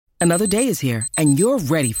Another day is here, and you're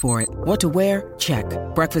ready for it. What to wear? Check.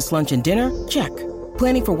 Breakfast, lunch, and dinner? Check.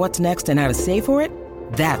 Planning for what's next and how to save for it?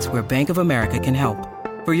 That's where Bank of America can help.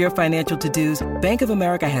 For your financial to-dos, Bank of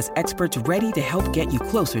America has experts ready to help get you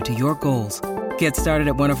closer to your goals. Get started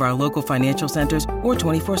at one of our local financial centers or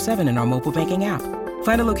 24/7 in our mobile banking app.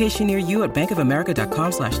 Find a location near you at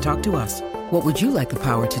bankofamerica.com/talktous. What would you like the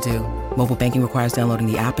power to do? Mobile banking requires downloading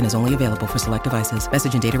the app and is only available for select devices.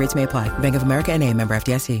 Message and data rates may apply. Bank of America N.A., member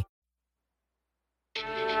FDIC.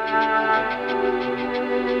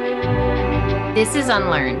 This is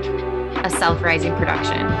Unlearned, a Self-Rising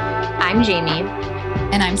production. I'm Jamie.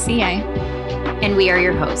 And I'm CA. And we are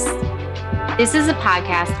your hosts. This is a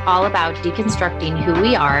podcast all about deconstructing who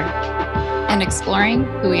we are and exploring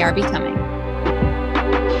who we are becoming.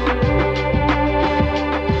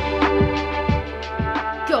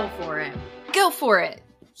 Go for it. Go for it.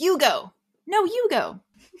 You go. No, you go.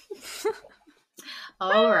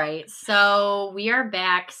 All right. So we are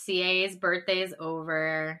back. CA's birthday is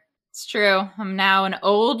over. It's true. I'm now an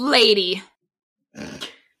old lady. I'm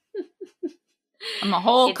a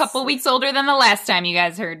whole couple weeks older than the last time you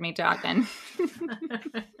guys heard me talking.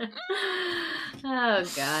 Oh,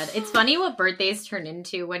 God. It's funny what birthdays turn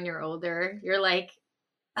into when you're older. You're like,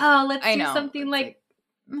 oh, let's do something like...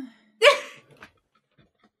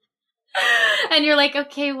 And you're like,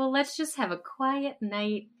 okay, well, let's just have a quiet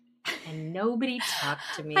night and nobody talk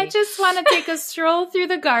to me. I just want to take a stroll through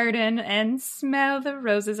the garden and smell the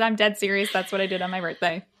roses. I'm dead serious. That's what I did on my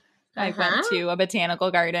birthday. I went to a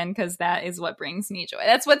botanical garden because that is what brings me joy.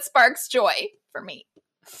 That's what sparks joy for me.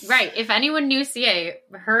 Right. If anyone knew CA,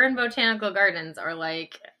 her and botanical gardens are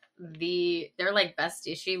like they're like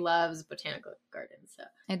besties. She loves botanical gardens. So.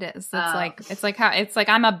 It is. It's like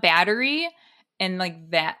I'm a battery, and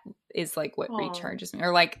like that is like what recharges me.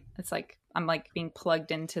 Or like it's like I'm like being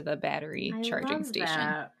plugged into the battery charging station.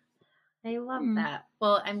 That. I love that.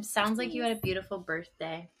 Well, sounds like you had a beautiful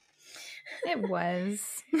birthday. It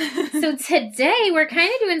was. So today we're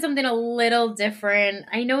kind of doing something a little different.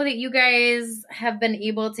 I know that you guys have been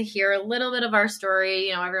able to hear a little bit of our story.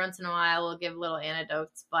 You know, every once in a while we'll give little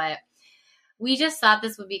anecdotes, but we just thought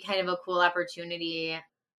this would be kind of a cool opportunity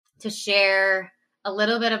to share a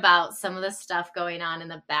little bit about some of the stuff going on in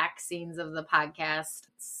the back scenes of the podcast.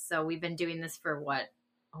 So we've been doing this for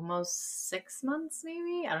almost 6 months,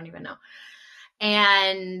 maybe? I don't even know.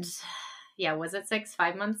 And yeah, was it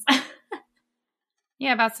 5 months?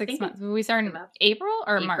 Yeah, about 6 months. We started in April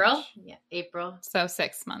or March? Yeah, April. So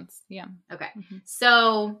 6 months. Yeah. Okay. Mm-hmm.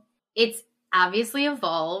 So it's obviously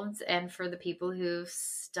evolved. And for the people who've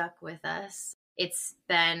stuck with us, it's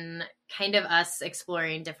been kind of us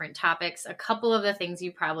exploring different topics. A couple of the things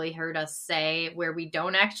you probably heard us say where we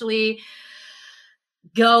don't actually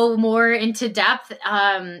go more into depth.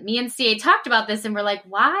 Me and CA talked about this and we're like,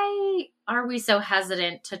 why are we so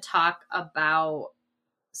hesitant to talk about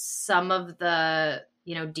some of the,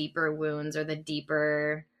 deeper wounds or the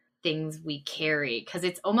deeper things we carry? Because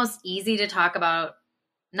it's almost easy to talk about,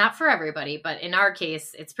 not for everybody, but in our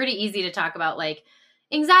case, it's pretty easy to talk about like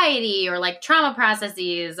anxiety or like trauma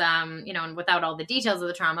processes, and without all the details of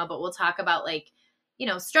the trauma, but we'll talk about like,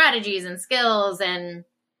 strategies and skills and,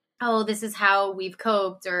 oh, this is how we've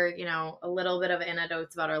coped or, a little bit of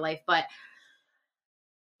anecdotes about our life. But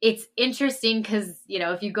it's interesting because,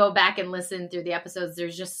 if you go back and listen through the episodes,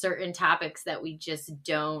 there's just certain topics that we just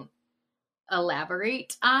don't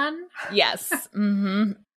elaborate on. Yes.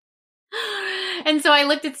 Mm-hmm. And so I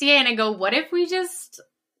looked at CA and I go, what if we just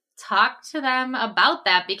talk to them about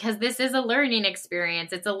that? Because this is a learning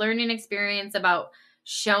experience. It's a learning experience about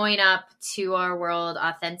showing up to our world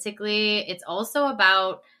authentically. It's also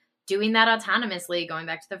about doing that autonomously. Going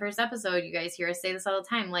back to the first episode, you guys hear us say this all the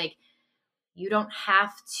time, like, you don't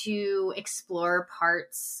have to explore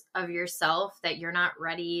parts of yourself that you're not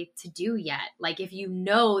ready to do yet. Like if you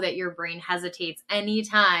know that your brain hesitates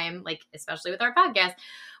anytime, like especially with our podcast,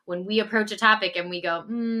 when we approach a topic and we go,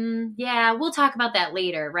 yeah, we'll talk about that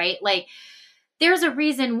later, right? Like there's a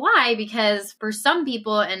reason why, because for some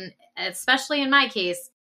people, and especially in my case,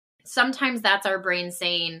 sometimes that's our brain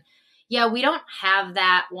saying, yeah, we don't have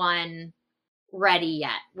that one ready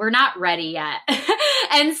yet. We're not ready yet.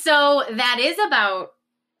 And so that is about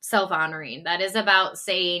self-honoring. That is about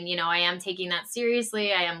saying, I am taking that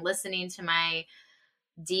seriously. I am listening to my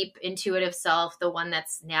deep intuitive self, the one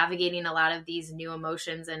that's navigating a lot of these new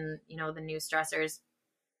emotions and, the new stressors.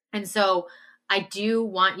 And so I do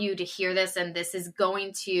want you to hear this, and this is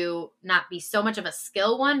going to not be so much of a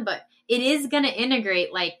skill one, but it is going to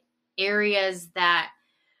integrate like areas that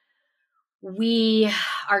we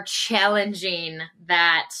are challenging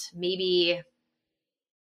that maybe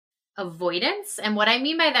avoidance. And what I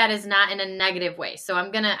mean by that is not in a negative way. So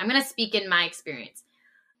I'm going to speak in my experience.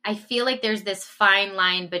 I feel like there's this fine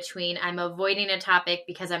line between I'm avoiding a topic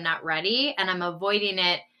because I'm not ready, and I'm avoiding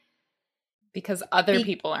it because other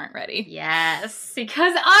people aren't ready. Yes,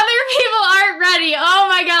 because other people aren't ready. Oh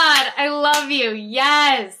my God, I love you.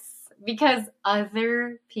 Yes, because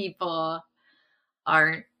other people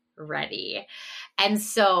aren't ready. And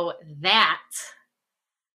so that,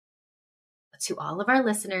 to all of our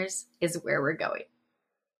listeners, is where we're going.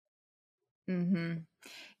 Mm-hmm.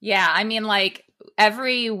 Yeah, I mean, like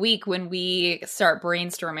every week when we start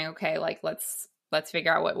brainstorming, okay, like let's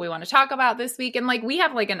figure out what we want to talk about this week. And like we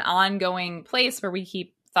have like an ongoing place where we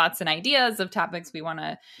keep thoughts and ideas of topics we want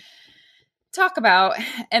to talk about.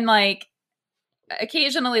 And like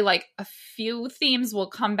occasionally like a few themes will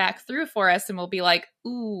come back through for us and we'll be like,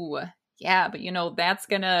 ooh, yeah, but you know, that's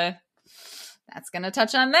gonna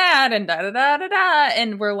touch on that and da da da da da.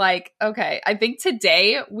 And we're like, okay, I think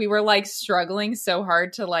today we were like struggling so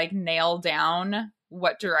hard to like nail down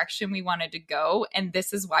what direction we wanted to go. And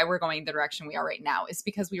this is why we're going the direction we are right now, is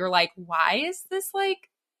because we were like, why is this like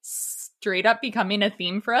straight up becoming a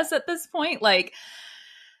theme for us at this point? Like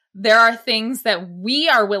there are things that we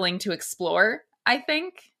are willing to explore, I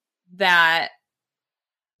think, that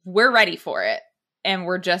we're ready for it. And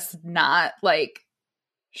we're just not like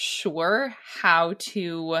sure how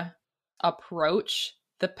to approach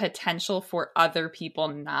the potential for other people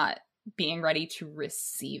not being ready to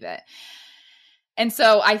receive it. And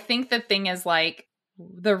so I think the thing is like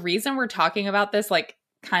the reason we're talking about this like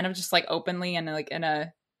kind of just like openly and like in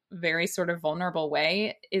a very sort of vulnerable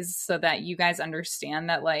way is so that you guys understand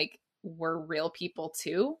that like we're real people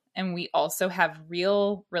too. And we also have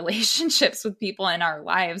real relationships with people in our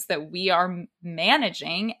lives that we are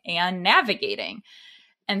managing and navigating.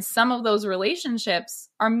 And some of those relationships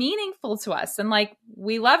are meaningful to us. And like,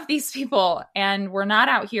 we love these people and we're not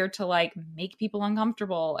out here to like make people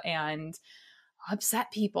uncomfortable and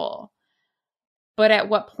upset people. But at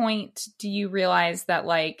what point do you realize that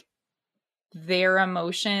like their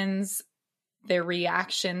emotions, their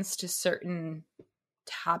reactions to certain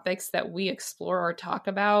topics that we explore or talk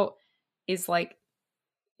about is like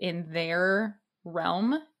in their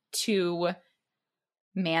realm to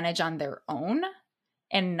manage on their own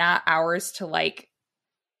and not ours to like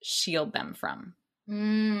shield them from?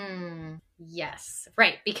 Yes,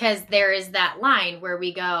 right. Because there is that line where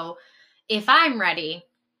we go, if I'm ready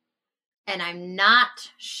and I'm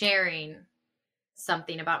not sharing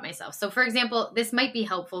something about myself. So for example, this might be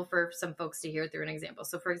helpful for some folks to hear through an example.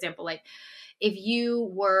 So for example, like if you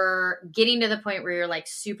were getting to the point where you're like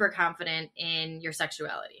super confident in your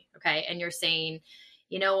sexuality, okay, and you're saying,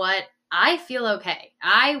 you know what, I feel okay.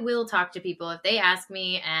 I will talk to people if they ask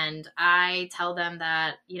me and I tell them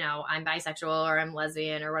that, you know, I'm bisexual or I'm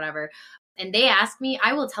lesbian or whatever, and they ask me,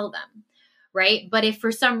 I will tell them, right? But if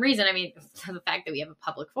for some reason, I mean, the fact that we have a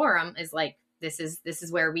public forum is like, this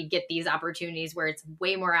is where we get these opportunities where it's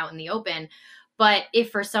way more out in the open. But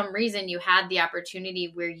if for some reason you had the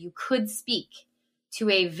opportunity where you could speak to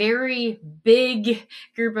a very big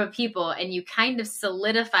group of people and you kind of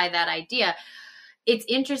solidify that idea, it's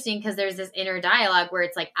interesting because there's this inner dialogue where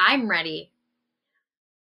it's like, I'm ready.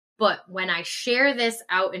 But when I share this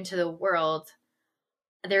out into the world,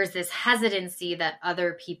 there's this hesitancy that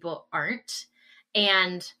other people aren't.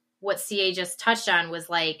 And what CA just touched on was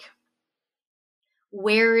like,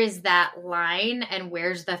 where is that line and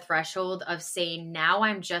where's the threshold of saying, now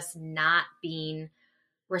I'm just not being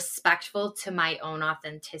respectful to my own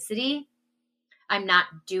authenticity. I'm not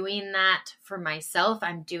doing that for myself.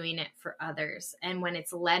 I'm doing it for others. And when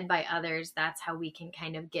it's led by others, that's how we can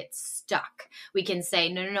kind of get stuck. We can say,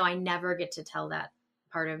 no, I never get to tell that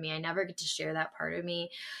part of me. I never get to share that part of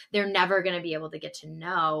me. They're never going to be able to get to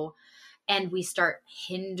know. And we start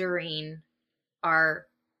hindering our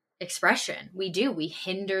expression. We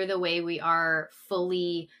hinder the way we are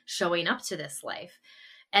fully showing up to this life.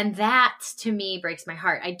 And that to me breaks my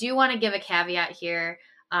heart. I do want to give a caveat here,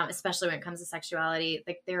 especially when it comes to sexuality.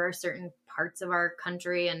 Like there are certain parts of our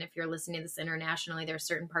country, and if you're listening to this internationally, there are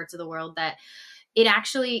certain parts of the world that it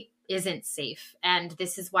actually isn't safe. And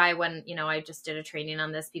this is why when, you know, I just did a training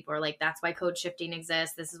on this, people are like, that's why code shifting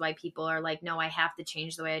exists. This is why people are like, no, I have to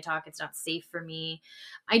change the way I talk. It's not safe for me.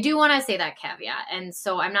 I do want to say that caveat. And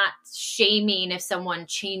so I'm not shaming if someone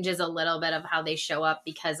changes a little bit of how they show up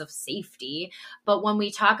because of safety. But when we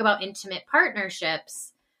talk about intimate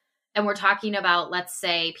partnerships, and we're talking about, let's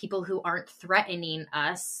say, people who aren't threatening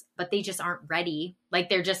us, but they just aren't ready. Like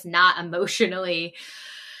they're just not emotionally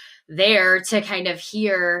there to kind of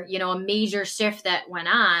hear, you know, a major shift that went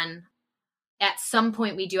on. at some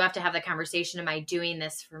point we do have to have the conversation. Am I doing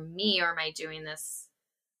this for me, or am I doing this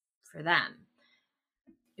for them?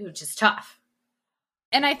 Which is tough.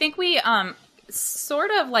 And I think we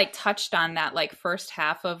sort of like touched on that like first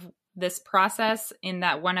half of this process in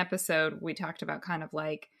that one episode. We talked about kind of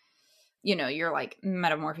like, you know, your like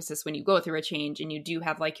metamorphosis when you go through a change and you do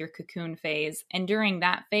have like your cocoon phase. And during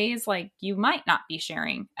that phase, like you might not be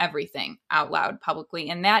sharing everything out loud publicly.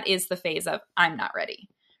 And that is the phase of I'm not ready,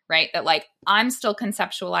 right? That like I'm still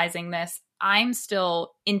conceptualizing this. I'm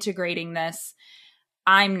still integrating this.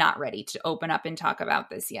 I'm not ready to open up and talk about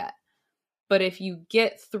this yet. But if you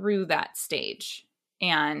get through that stage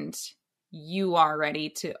and you are ready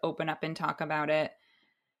to open up and talk about it,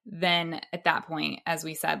 then at that point, as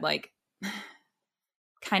we said, like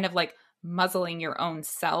kind of like muzzling your own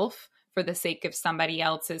self for the sake of somebody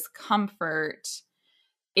else's comfort,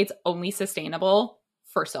 it's only sustainable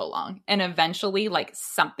for so long. And eventually, like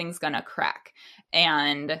something's going to crack.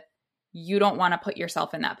 And you don't want to put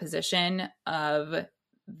yourself in that position of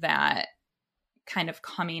that kind of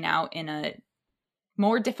coming out in a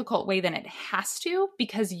more difficult way than it has to,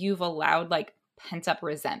 because you've allowed like pent up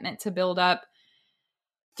resentment to build up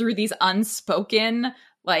through these unspoken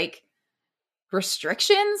like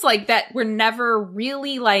restrictions like that were never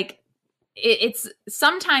really like it's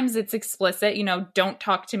sometimes it's explicit, you know, don't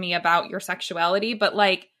talk to me about your sexuality, but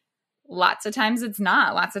like lots of times it's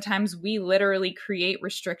not. Lots of times we literally create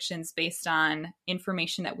restrictions based on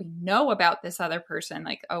information that we know about this other person.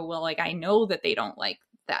 Like, oh, well, like I know that they don't like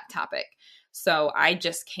that topic, so I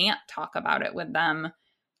just can't talk about it with them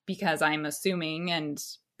because I'm assuming, and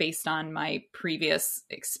based on my previous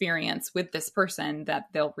experience with this person, that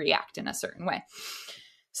they'll react in a certain way.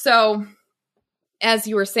 So as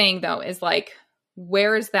you were saying though, is like,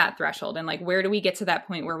 where is that threshold? And like, where do we get to that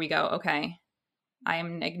point where we go, okay,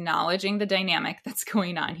 I'm acknowledging the dynamic that's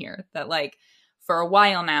going on here, that like for a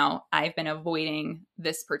while now, I've been avoiding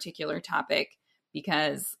this particular topic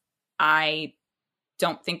because I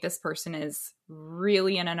don't think this person is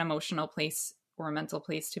really in an emotional place or a mental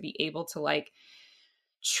place to be able to like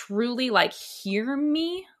truly like hear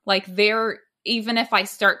me. Like they're, even if I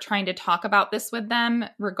start trying to talk about this with them,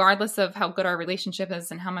 regardless of how good our relationship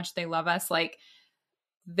is and how much they love us, like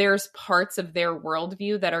there's parts of their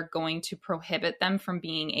worldview that are going to prohibit them from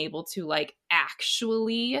being able to like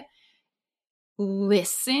actually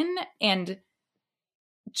listen and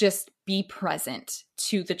just be present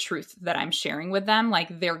to the truth that I'm sharing with them.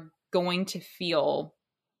 Like they're going to feel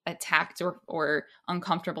attacked or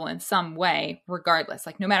uncomfortable in some way, regardless.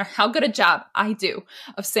 Like no matter how good a job I do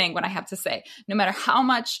of saying what I have to say, no matter how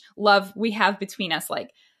much love we have between us,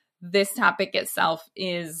 like this topic itself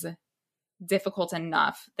is difficult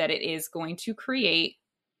enough that it is going to create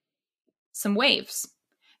some waves.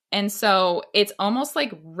 And so it's almost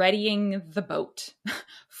like readying the boat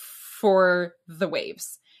for the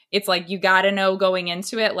waves. It's like you got to know going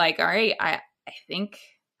into it, like, all right, I think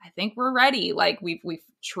we're ready. Like we've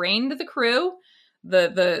trained the crew,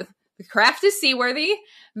 the craft is seaworthy,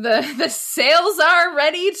 the sails are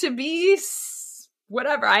ready to be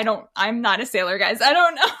whatever. I'm not a sailor, guys. I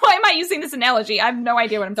don't know. Why am I using this analogy? I have no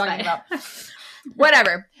idea what I'm talking about.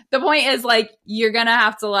 Whatever. The point is like, you're going to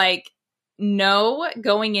have to like know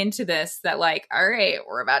going into this that like, all right,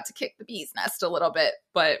 we're about to kick the bee's nest a little bit,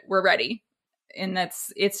 but we're ready. And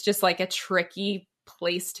it's just like a tricky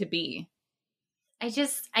place to be. I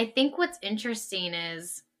think what's interesting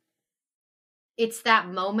is it's that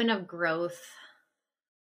moment of growth.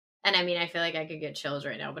 And I mean, I feel like I could get chills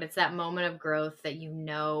right now, but it's that moment of growth that, you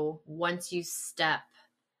know, once you step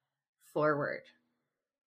forward,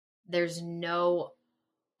 there's no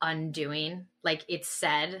undoing. Like it's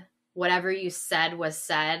said, whatever you said was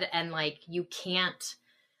said. And like, you can't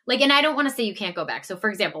like, and I don't want to say you can't go back. So for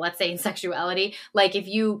example, let's say in sexuality, like if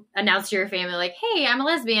you announce to your family, like, hey, I'm a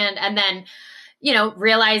lesbian. And then, you know,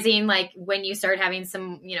 realizing like when you start having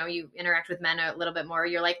some, you know, you interact with men a little bit more,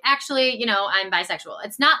 you're like, actually, you know, I'm bisexual.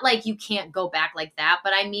 It's not like you can't go back like that.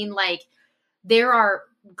 But I mean, like there are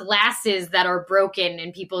glasses that are broken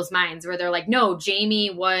in people's minds where they're like, no, Jamie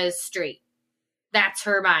was straight. That's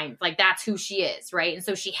her mind. Like that's who she is. Right. And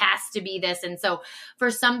so she has to be this. And so for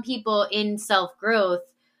some people in self-growth,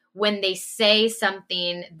 when they say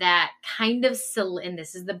something that kind of, and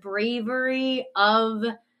this is the bravery of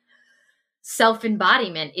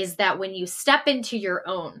self-embodiment, is that when you step into your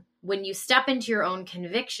own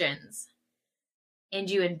convictions and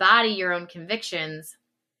you embody your own convictions,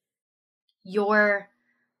 you're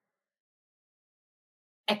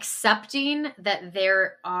accepting that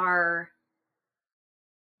there are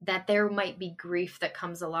that there might be grief that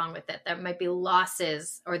comes along with it. There might be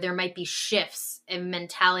losses, or there might be shifts in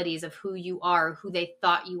mentalities of who you are, who they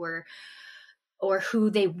thought you were, or who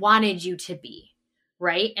they wanted you to be,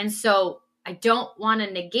 right? And so I don't want to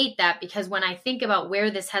negate that, because when I think about where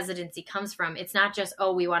this hesitancy comes from, it's not just,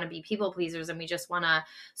 oh, we want to be people pleasers and we just want to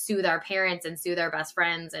soothe our parents and soothe our best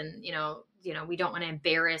friends. And, we don't want to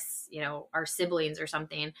embarrass, our siblings or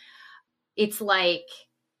something. It's like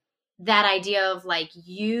that idea of like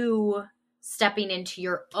you stepping into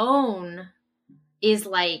your own is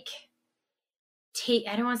like,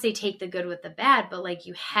 I don't want to say take the good with the bad, but like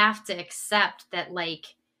you have to accept that like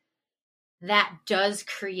that does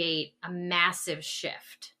create a massive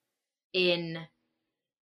shift in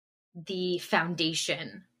the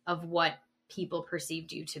foundation of what people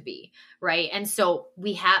perceived you to be, right? And so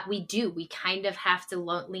we kind of have to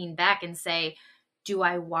lean back and say, do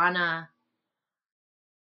I want to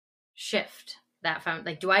shift that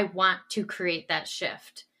like, do I want to create that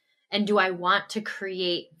shift? And do I want to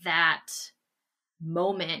create that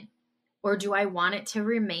moment, or do I want it to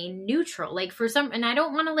remain neutral? Like for some, and I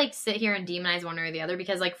don't want to like sit here and demonize one or the other,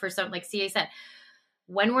 because like for some, like CA said,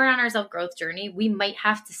 when we're on our self-growth journey, we might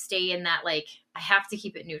have to stay in that, like, I have to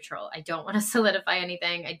keep it neutral. I don't want to solidify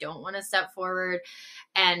anything. I don't want to step forward.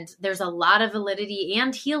 And there's a lot of validity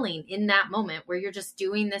and healing in that moment where you're just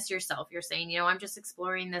doing this yourself. You're saying, I'm just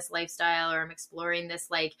exploring this lifestyle, or I'm exploring this,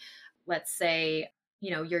 like, let's say,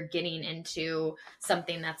 you're getting into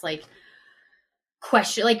something that's like,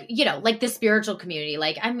 question, like, like the spiritual community,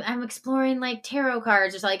 like I'm exploring like tarot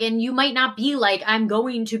cards, or like, and you might not be like, I'm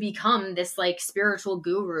going to become this like spiritual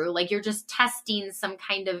guru. Like you're just testing some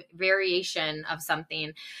kind of variation of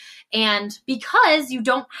something. And because you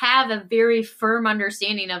don't have a very firm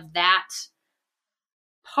understanding of that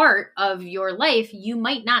part of your life, you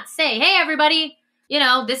might not say, hey, everybody,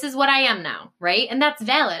 this is what I am now. Right. And that's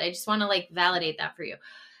valid. I just want to like validate that for you.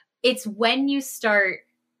 It's when you start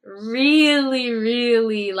really,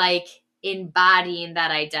 really like embodying that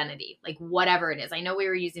identity, like whatever it is. I know we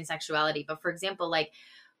were using sexuality, but for example, like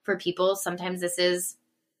for people, sometimes this is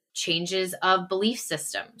changes of belief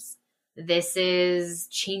systems. This is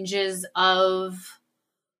changes of,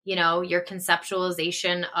 your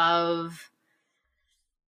conceptualization of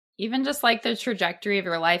even just like the trajectory of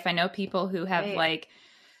your life. I know people who have like,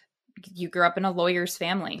 you grew up in a lawyer's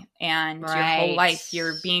family, and your whole life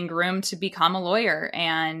you're being groomed to become a lawyer,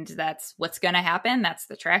 and that's what's going to happen. That's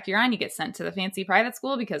the track you're on. You get sent to the fancy private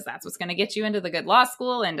school because that's what's going to get you into the good law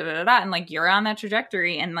school, and and like you're on that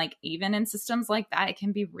trajectory. And like even in systems like that, it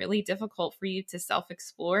can be really difficult for you to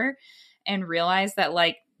self-explore and realize that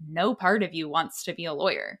like no part of you wants to be a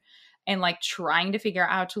lawyer, and like trying to figure out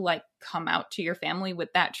how to like come out to your family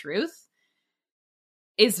with that truth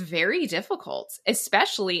is very difficult,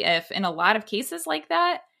 especially if in a lot of cases like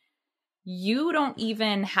that, you don't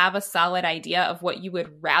even have a solid idea of what you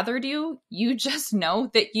would rather do. You just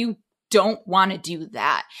know that you don't want to do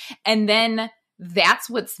that. And then that's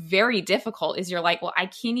what's very difficult is you're like, well, I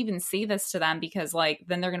can't even say this to them, because like,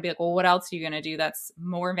 then they're going to be like, well, what else are you going to do that's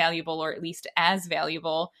more valuable, or at least as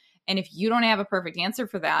valuable? And if you don't have a perfect answer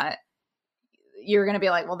for that, you're going to be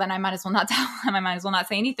like, well, then I might as well not tell them. I might as well not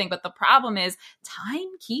say anything. But the problem is time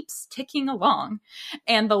keeps ticking along.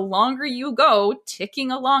 And the longer you go ticking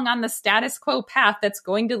along on the status quo path that's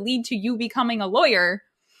going to lead to you becoming a lawyer,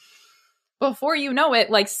 before you know it,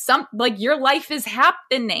 like your life is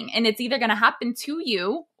happening, and it's either going to happen to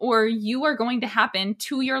you, or you are going to happen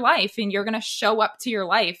to your life, and you're going to show up to your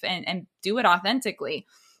life and do it authentically.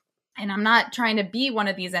 And I'm not trying to be one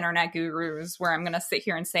of these internet gurus where I'm going to sit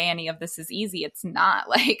here and say any of this is easy. It's not.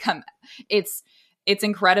 Like, it's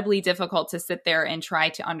incredibly difficult to sit there and try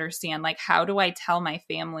to understand, like, how do I tell my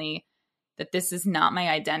family that this is not my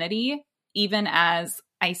identity, even as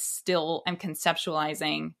I still am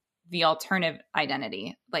conceptualizing the alternative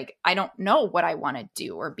identity. Like, I don't know what I want to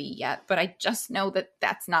do or be yet, but I just know that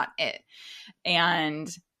that's not it. And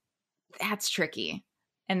that's tricky.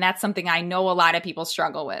 And that's something I know a lot of people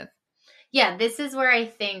struggle with. Yeah, this is where I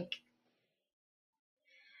think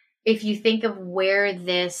if you think of where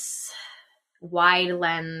this wide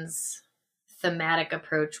lens thematic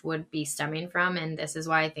approach would be stemming from, and this is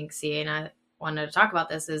why I think CA and I wanted to talk about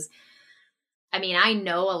this, is, I mean, I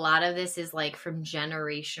know a lot of this is like from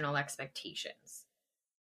generational expectations,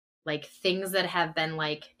 like things that have been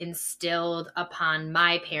like instilled upon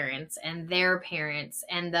my parents and their parents,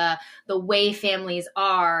 and the way families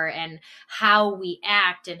are, and how we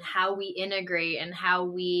act, and how we integrate, and how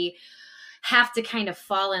we have to kind of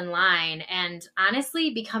fall in line. And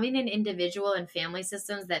honestly, becoming an individual in family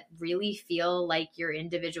systems that really feel like your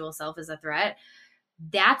individual self is a threat,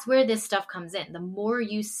 that's where this stuff comes in. The more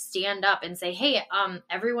you stand up and say, hey,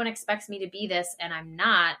 everyone expects me to be this and I'm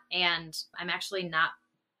not, and I'm actually not,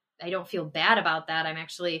 I don't feel bad about that. I'm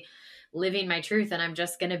actually living my truth and I'm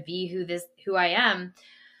just going to be who I am.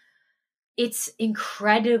 It's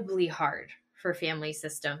incredibly hard for family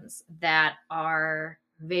systems that are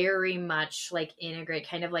very much like integrate,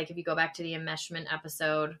 kind of like if you go back to the enmeshment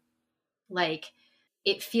episode, like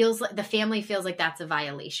it feels like the family feels like that's a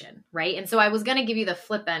violation, right? And so I was going to give you the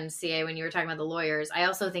flip end, CA, when you were talking about the lawyers. I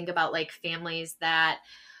also think about like families that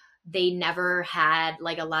they never had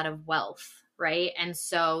like a lot of wealth, right? And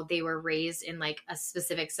so they were raised in like a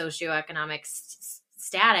specific socioeconomic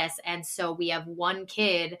status. And so we have one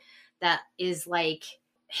kid that is like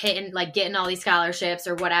hitting, like getting all these scholarships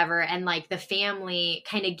or whatever. And like the family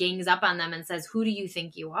kind of gangs up on them and says, who do you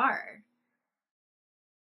think you are?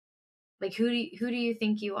 Like, who do you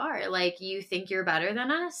think you are? Like, you think you're better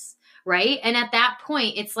than us, right? And at that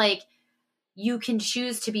point, it's like, you can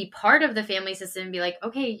choose to be part of the family system and be like,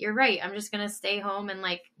 okay, you're right. I'm just going to stay home and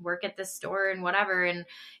like work at this store and whatever. And,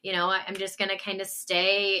 you know, I'm just going to kind of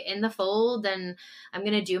stay in the fold and I'm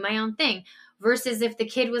going to do my own thing. Versus if the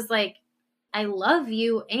kid was like, I love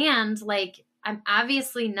you. And like, I'm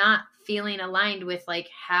obviously not feeling aligned with like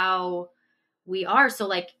how we are. So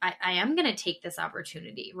like, I am going to take this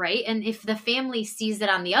opportunity. Right. And if the family sees it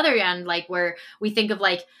on the other end, like where we think of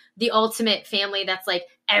like the ultimate family, that's like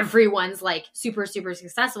everyone's like super, super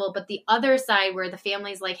successful. But the other side where the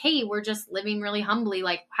family's like, hey, we're just living really humbly.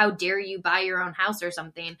 Like, how dare you buy your own house or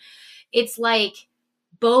something? It's like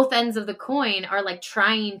both ends of the coin are like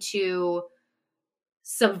trying to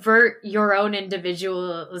subvert your own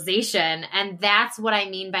individualization. And that's what I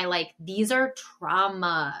mean by like, these are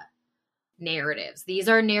trauma narratives. These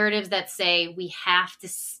are narratives that say we have to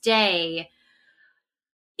stay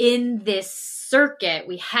in this circuit.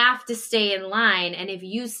 We have to stay in line. And if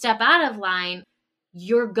you step out of line,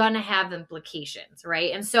 you're going to have implications,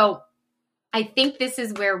 right? And so I think this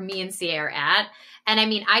is where me and CA are at. And I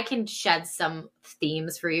mean, I can shed some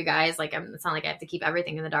themes for you guys. Like, it's not like I have to keep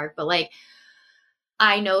everything in the dark, but like,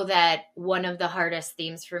 I know that one of the hardest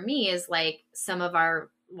themes for me is like some of our,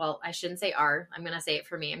 well, I shouldn't say our, I'm going to say it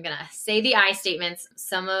for me. I'm going to say the I statements,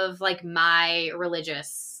 some of like my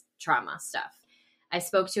religious trauma stuff. I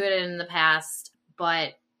spoke to it in the past,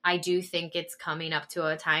 but I do think it's coming up to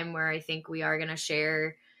a time where I think we are going to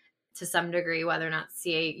share to some degree, whether or not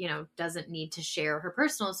CA, you know, doesn't need to share her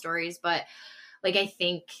personal stories, but like, I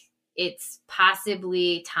think it's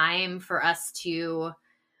possibly time for us to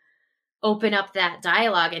open up that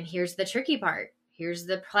dialogue. And here's the tricky part. Here's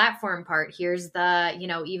the platform part. Here's the, you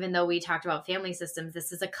know, even though we talked about family systems,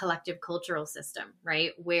 this is a collective cultural system,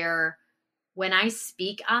 right? Where when I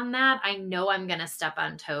speak on that, I know I'm going to step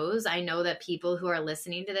on toes. I know that people who are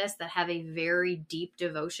listening to this that have a very deep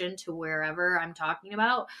devotion to wherever I'm talking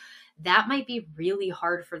about, that might be really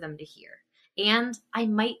hard for them to hear. And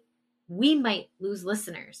we might lose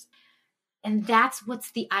listeners. And that's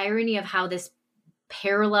what's the irony of how this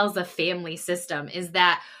parallels a family system, is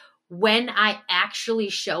that when I actually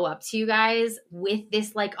show up to you guys with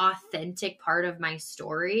this like authentic part of my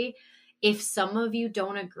story, if some of you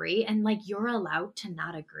don't agree, and like you're allowed to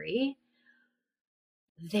not agree,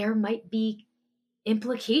 there might be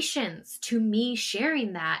implications to me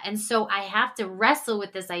sharing that. And so I have to wrestle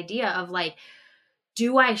with this idea of like,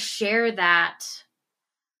 do I share that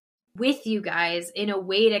with you guys in a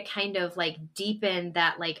way to kind of like deepen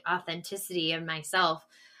that like authenticity of myself?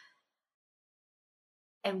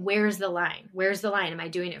 And where's the line? Where's the line? Am I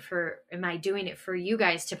doing it for you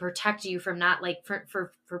guys to protect you from not like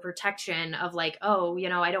for protection of like, oh, you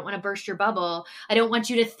know, I don't want to burst your bubble. I don't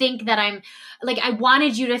want you to think that I'm like, I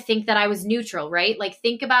wanted you to think that I was neutral, right? Like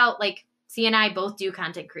think about like C and I both do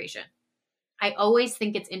content creation. I always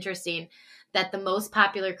think it's interesting that the most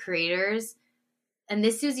popular creators, and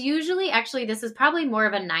this is usually, actually, this is probably more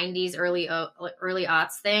of a 90s, early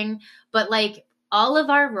aughts thing, but like all of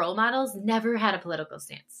our role models never had a political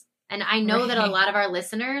stance. And I know that a lot of our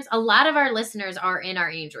listeners are in our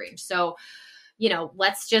age range. So, you know,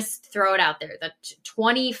 let's just throw it out there, the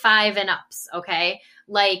 25 and ups, okay?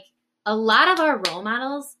 Like a lot of our role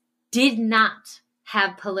models did not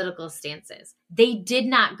have political stances. They did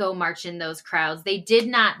not go march in those crowds. They did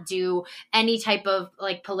not do any type of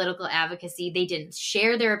like political advocacy. They didn't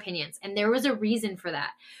share their opinions. And there was a reason for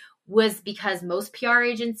that, was because most PR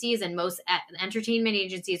agencies and most entertainment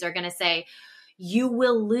agencies are going to say, you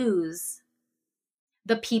will lose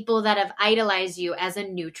the people that have idolized you as a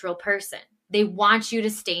neutral person. They want you to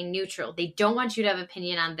stay neutral. They don't want you to have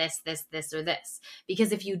opinion on this, or this.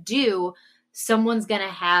 Because if you do, someone's going to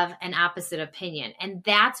have an opposite opinion. And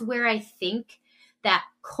that's where I think that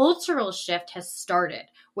cultural shift has started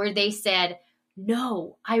where they said,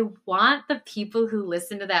 no, I want the people who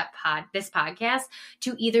listen to this podcast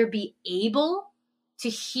to either be able to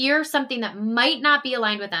hear something that might not be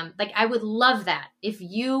aligned with them. Like, I would love that if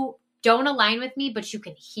you don't align with me, but you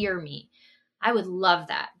can hear me. I would love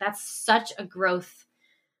that. That's such a growth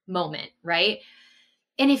moment, right?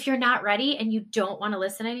 And if you're not ready and you don't want to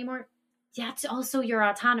listen anymore, that's also your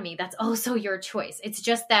autonomy. That's also your choice. It's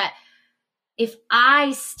just that if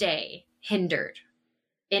I stay hindered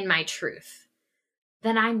in my truth,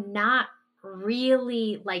 then I'm not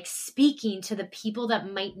really like speaking to the people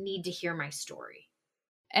that might need to hear my story.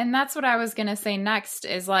 And that's what I was going to say next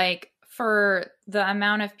is like, for the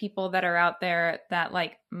amount of people that are out there that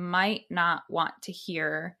like might not want to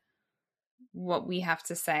hear what we have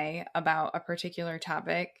to say about a particular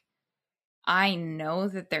topic, I know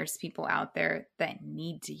that there's people out there that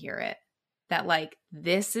need to hear it, that like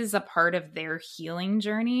this is a part of their healing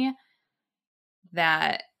journey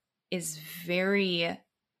that is very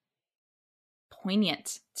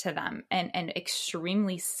poignant to them and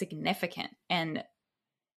extremely significant. And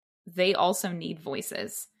they also need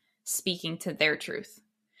voices speaking to their truth.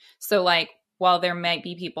 So like, while there might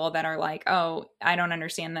be people that are like, oh, I don't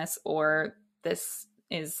understand this, or this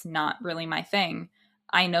is not really my thing,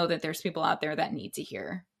 I know that there's people out there that need to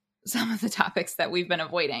hear some of the topics that we've been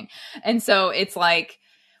avoiding. And so it's like,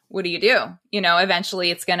 what do? You know,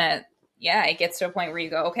 eventually it's gonna, it gets to a point where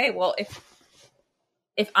you go, okay, well,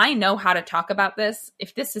 if I know how to talk about this,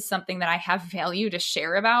 if this is something that I have value to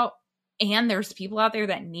share about, and there's people out there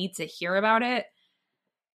that need to hear about it,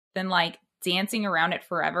 then like dancing around it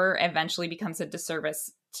forever eventually becomes a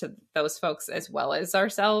disservice to those folks as well as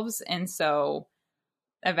ourselves. And so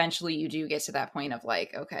eventually you do get to that point of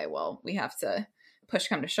like, okay, well, we have to push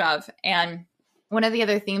come to shove. And one of the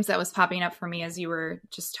other themes that was popping up for me as you were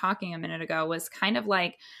just talking a minute ago was kind of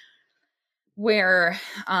like where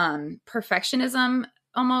perfectionism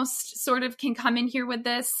almost sort of can come in here with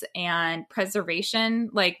this, and preservation,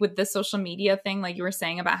 like with the social media thing, like you were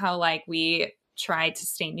saying about how like we try to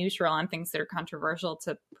stay neutral on things that are controversial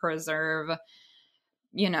to preserve,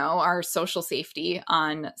 you know, our social safety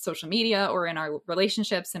on social media or in our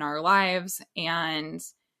relationships, in our lives. And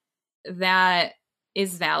that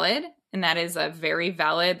is valid. And that is a very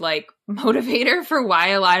valid like motivator for why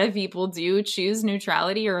a lot of people do choose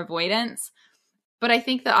neutrality or avoidance. But I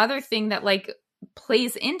think the other thing that like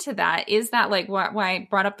plays into that is that like why I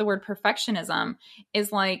brought up the word perfectionism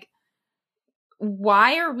is like,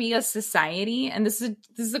 why are we a society? And this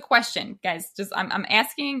is a question, guys. Just I'm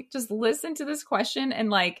asking, just listen to this question and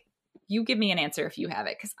like you give me an answer if you have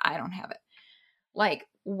it, because I don't have it. Like,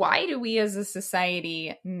 why do we as a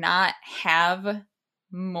society not have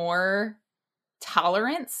more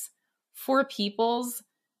tolerance for people's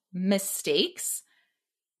mistakes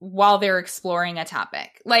while they're exploring a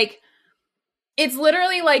topic? Like, it's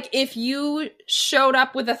literally like if you showed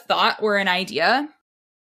up with a thought or an idea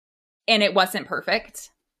and it wasn't perfect,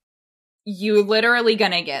 you literally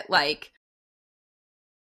gonna get like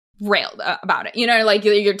railed about it. You know, like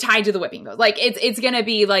you're tied to the whipping post. Like it's gonna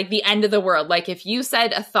be like the end of the world. Like if you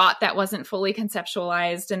said a thought that wasn't fully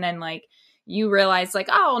conceptualized and then like you realize like,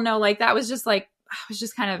 oh no, like that was just like, I was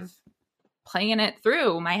just kind of playing it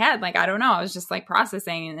through my head. Like, I don't know. I was just like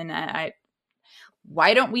processing, and then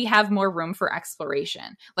why don't we have more room for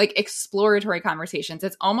exploration, like exploratory conversations?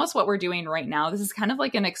 It's almost what we're doing right now. This is kind of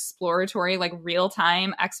like an exploratory, like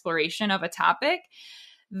real-time exploration of a topic.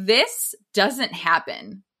 This doesn't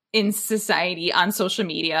happen in society, on social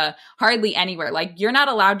media, hardly anywhere. Like you're not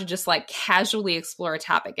allowed to just like casually explore a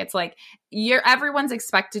topic. It's like everyone's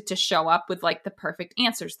expected to show up with like the perfect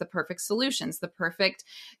answers, the perfect solutions, the perfect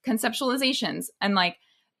conceptualizations. And like,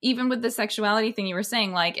 even with the sexuality thing you were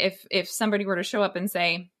saying, like if somebody were to show up and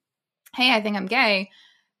say, hey, I think I'm gay,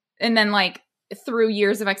 and then like through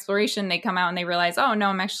years of exploration, they come out and they realize, oh no,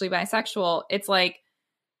 I'm actually bisexual. It's like,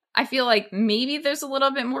 I feel like maybe there's a little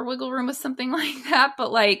bit more wiggle room with something like that.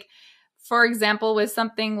 But like, for example, with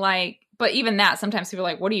something like, but even that, sometimes people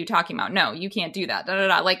are like, what are you talking about? No, you can't do that. Da, da,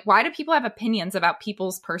 da. Like, why do people have opinions about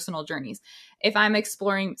people's personal journeys? If I'm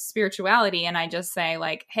exploring spirituality and I just say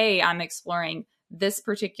like, hey, I'm exploring this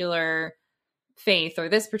particular faith or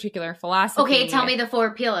this particular philosophy. Okay, tell me the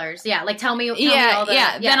 4 pillars. Yeah, like tell me all the...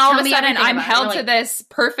 Yeah, then all of a sudden I'm held to this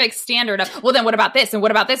perfect standard of, well, then what about this? And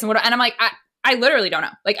what about this? And I'm like, I literally don't know.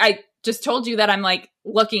 Like, I just told you that I'm like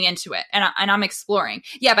looking into it and I'm exploring.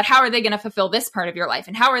 Yeah, but how are they going to fulfill this part of your life?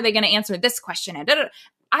 And how are they going to answer this question? And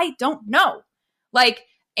I don't know. Like,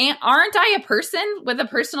 and aren't I a person with a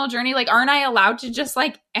personal journey? Like, aren't I allowed to just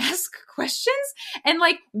like ask questions? And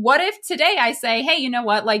like, what if today I say, hey, you know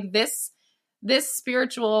what? Like this this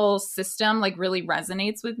spiritual system like really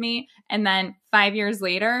resonates with me. And then 5 years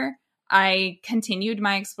later, I continued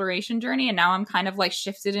my exploration journey, and now I'm kind of like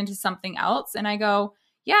shifted into something else. And I go,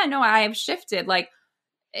 yeah, no, I have shifted. Like,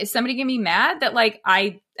 is somebody gonna be mad that like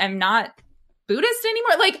I am not Buddhist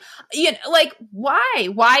anymore? Like, you know, like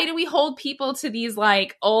why do we hold people to these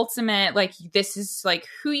like ultimate, like, this is like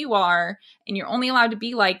who you are and you're only allowed to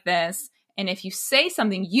be like this, and if you say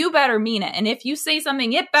something you better mean it, and if you say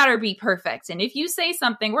something it better be perfect, and if you say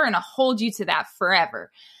something we're gonna hold you to that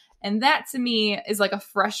forever. And that to me is like a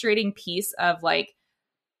frustrating piece of like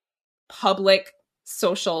public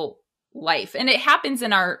social life, and it happens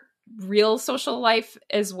in our real social life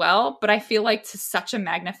as well, but I feel like to such a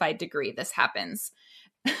magnified degree this happens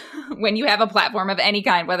when you have a platform of any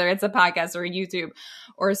kind, whether it's a podcast or a YouTube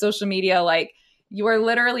or a social media. Like, you are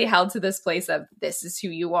literally held to this place of this is who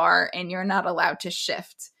you are, and you're not allowed to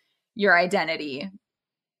shift your identity.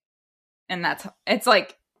 And it's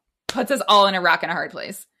like puts us all in a rock and a hard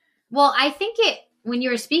place. Well, I think when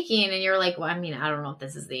you were speaking and you're like, well, I mean, I don't know if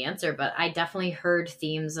this is the answer, but I definitely heard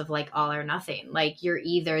themes of like all or nothing. Like, you're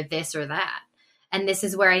either this or that. And this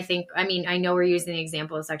is where I think, I mean, I know we're using the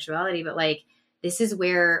example of sexuality, but like, this is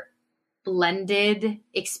where blended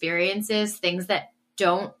experiences, things that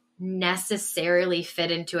don't necessarily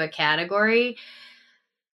fit into a category,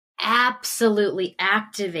 absolutely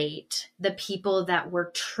activate the people that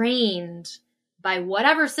were trained by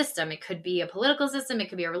whatever system. It could be a political system, it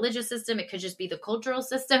could be a religious system, it could just be the cultural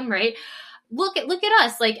system, right? Look at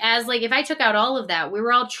us. Like, as like, if I took out all of that, we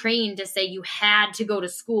were all trained to say you had to go to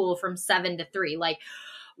school from 7 to 3. Like,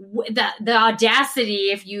 the audacity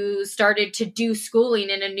if you started to do schooling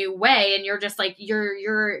in a new way, and you're just like,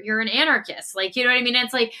 you're an anarchist. Like, you know what I mean?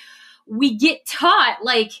 It's like, we get taught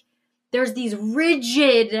like there's these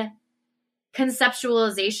rigid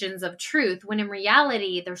conceptualizations of truth, when in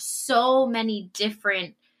reality there's so many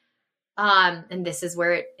different and this is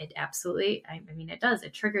where it absolutely, I mean,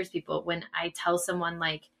 it triggers people when I tell someone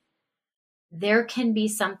like, there can be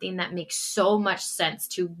something that makes so much sense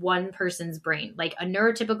to one person's brain, like a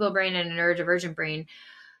neurotypical brain and a neurodivergent brain.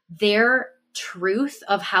 Their truth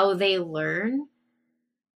of how they learn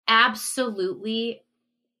absolutely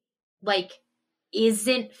like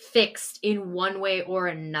isn't fixed in one way or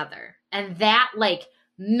another. And that like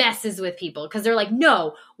messes with people, because they're like,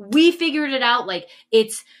 no, we figured it out. Like,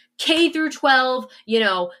 it's K through 12,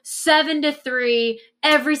 7 to 3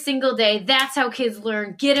 every single day. That's how kids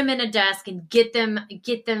learn. Get them in a desk and get them,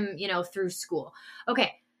 through school.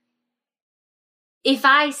 Okay. If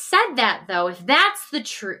I said that though, if that's the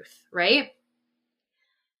truth, right?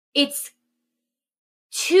 It's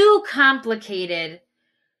too complicated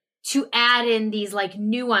to add in these like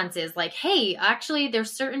nuances, like, hey, actually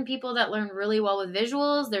there's certain people that learn really well with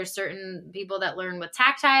visuals. There's certain people that learn with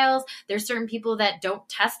tactiles. There's certain people that don't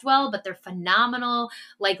test well, but they're phenomenal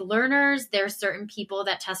like learners. There's certain people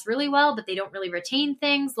that test really well, but they don't really retain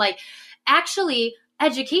things. Like, actually,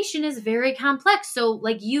 education is very complex. So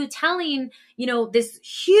like, you telling, this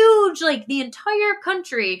huge, like the entire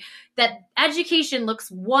country that education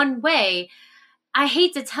looks one way, I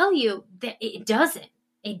hate to tell you that it doesn't.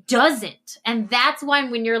 It doesn't. And that's why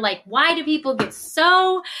when you're like, why do people get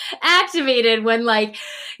so activated when like,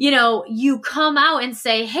 you come out and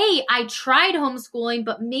say, hey, I tried homeschooling,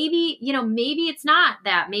 but maybe it's not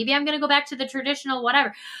that. Maybe I'm going to go back to the traditional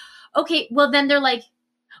whatever. Okay, well then they're like,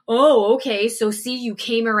 oh, okay. So see, you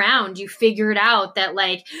came around, you figured out that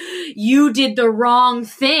like you did the wrong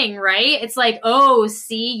thing, right? It's like, oh,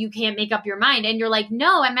 see, you can't make up your mind. And you're like,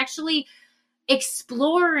 no, I'm actually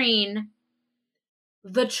exploring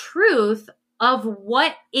the truth of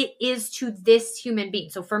what it is to this human being.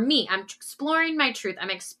 So for me, I'm exploring my truth. I'm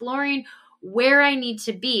exploring where I need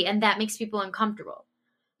to be. And that makes people uncomfortable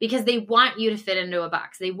because they want you to fit into a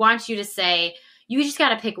box. They want you to say, you just got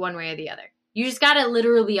to pick one way or the other. You just got to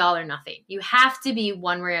literally all or nothing. You have to be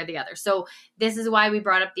one way or the other. So this is why we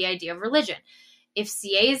brought up the idea of religion. If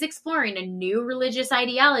CA is exploring a new religious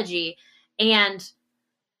ideology and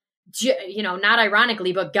not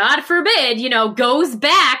ironically, but God forbid, goes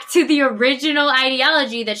back to the original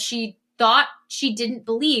ideology that she thought she didn't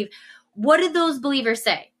believe. What did those believers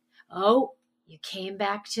say? Oh, you came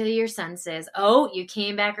back to your senses. Oh, you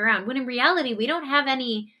came back around. When in reality, we don't have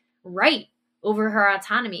any right over her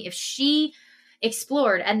autonomy. If she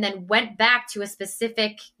explored and then went back to a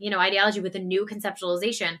specific, ideology with a new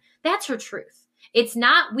conceptualization, that's her truth. It's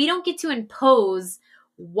not, we don't get to impose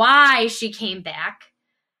why she came back.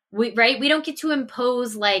 We don't get to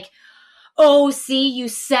impose like, oh, see, you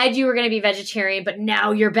said you were going to be vegetarian, but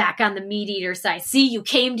now you're back on the meat eater side. See, you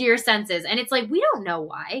came to your senses. And it's like, we don't know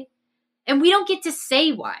why. And we don't get to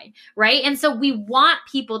say why, right? And so we want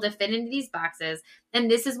people to fit into these boxes. And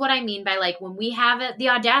this is what I mean by like when we have the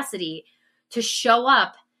audacity to show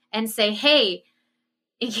up and say, hey,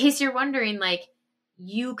 in case you're wondering, like,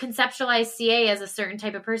 you conceptualize CA as a certain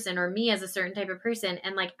type of person or me as a certain type of person,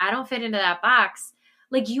 and like I don't fit into that box,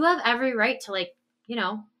 like you have every right to like, you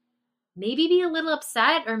know, maybe be a little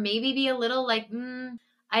upset or maybe be a little like,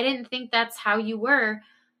 I didn't think that's how you were.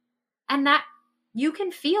 And that you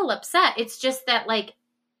can feel upset. It's just that like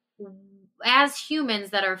as humans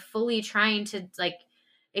that are fully trying to like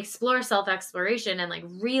explore self-exploration and like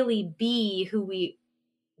really be who we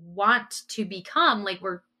want to become, like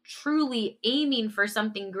we're truly aiming for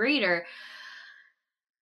something greater.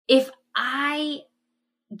 If I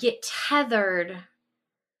get tethered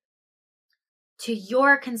to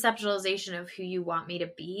your conceptualization of who you want me to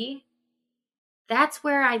be, that's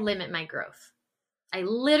where I limit my growth. I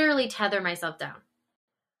literally tether myself down.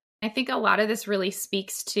 I think a lot of this really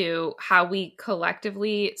speaks to how we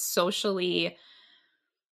collectively, socially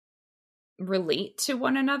relate to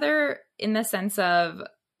one another in the sense of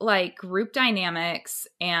like group dynamics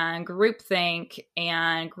and groupthink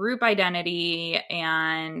and group identity.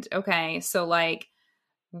 And okay, so like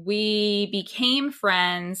we became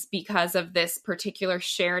friends because of this particular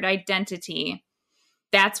shared identity.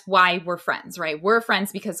 That's why we're friends, right? We're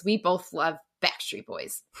friends because we both love Backstreet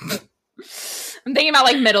Boys. I'm thinking about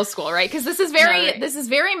like middle school, right? Because this is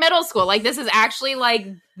very middle school. Like this is actually like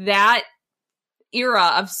that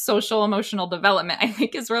era of social emotional development, I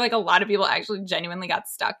think, is where like a lot of people actually genuinely got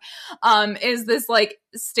stuck. Is this like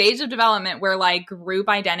stage of development where like group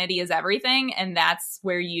identity is everything, and that's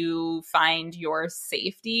where you find your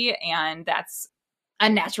safety, and that's a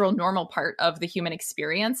natural, normal part of the human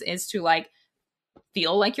experience, is to like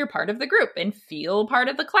feel like you're part of the group and feel part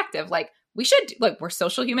of the collective. Like we should, like we're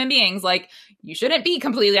social human beings, like you shouldn't be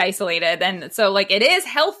completely isolated. And so like it is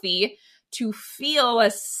healthy to feel a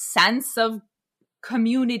sense of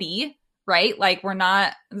community, right? Like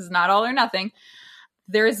this is not all or nothing.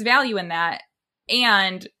 There is value in that.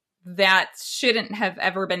 And that shouldn't have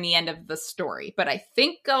ever been the end of the story. But I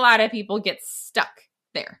think a lot of people get stuck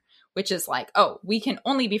there, which is like, oh, we can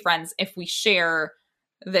only be friends if we share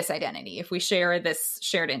this identity, if we share this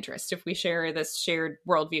shared interest, if we share this shared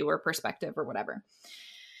worldview or perspective or whatever.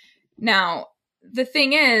 Now, the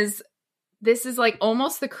thing is, this is like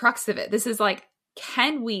almost the crux of it. This is like,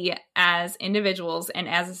 can we as individuals and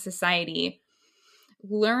as a society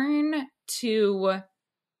learn to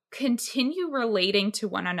continue relating to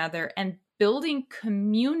one another and building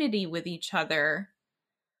community with each other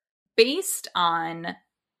based on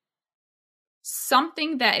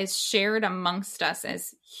something that is shared amongst us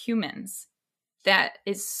as humans that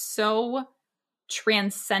is so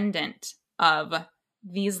transcendent of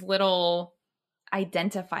these little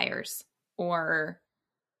identifiers or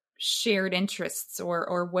shared interests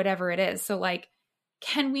or whatever it is. So like,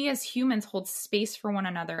 can we as humans hold space for one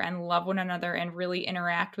another and love one another and really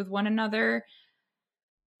interact with one another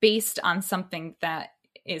based on something that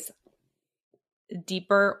is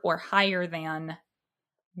deeper or higher than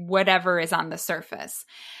whatever is on the surface?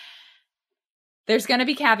 There's going to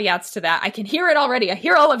be caveats to that. I can hear it already. I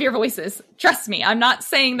hear all of your voices. Trust me. I'm not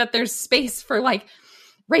saying that there's space for like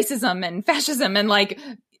racism and fascism and like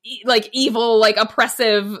evil, like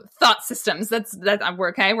oppressive thought systems. That's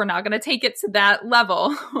okay. We're not going to take it to that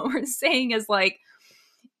level. What we're saying is like,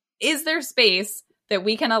 is there space that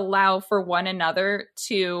we can allow for one another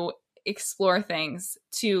to explore things,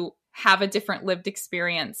 to have a different lived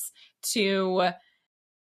experience, to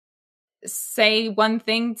say one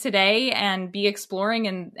thing today and be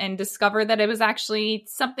exploring and discover that it was actually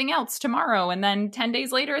something else tomorrow. And then 10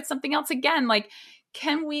 days later, it's something else again. Like,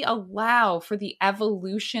 can we allow for the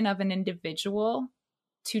evolution of an individual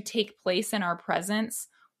to take place in our presence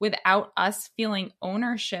without us feeling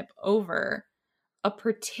ownership over a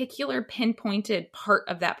particular pinpointed part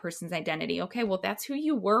of that person's identity? Okay, well, that's who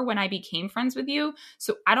you were when I became friends with you.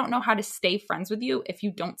 So I don't know how to stay friends with you if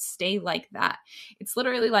you don't stay like that. It's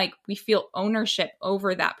literally like we feel ownership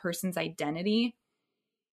over that person's identity.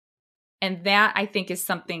 And that, I think, is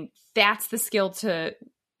something, that's the skill to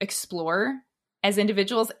explore as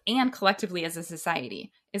individuals and collectively as a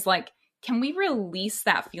society, is like, can we release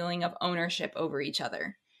that feeling of ownership over each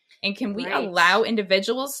other? And can we allow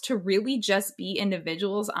individuals to really just be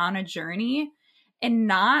individuals on a journey and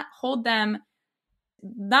not hold them?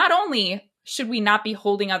 Not only should we not be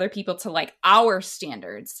holding other people to like our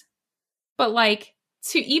standards, but like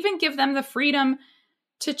to even give them the freedom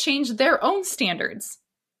to change their own standards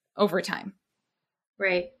over time.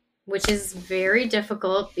 Right. Which is very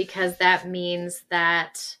difficult because that means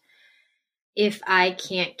that if I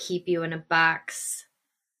can't keep you in a box,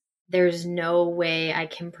 there's no way I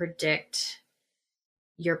can predict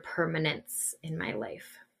your permanence in my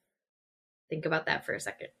life. Think about that for a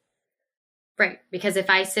second. Right. Because if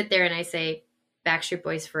I sit there and I say Backstreet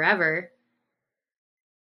Boys forever,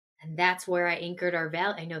 and that's where I anchored our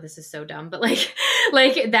value. I know this is so dumb, but like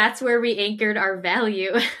that's where we anchored our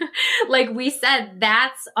value. Like we said,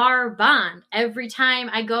 that's our bond. Every time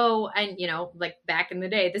I go and, like back in the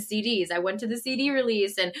day, the CDs, I went to the CD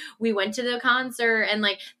release and we went to the concert and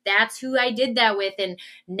like, that's who I did that with. And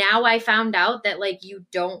now I found out that like, you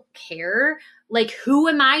don't care. Like, who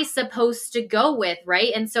am I supposed to go with?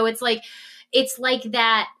 Right. And so it's like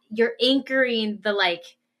that you're anchoring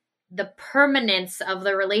the permanence of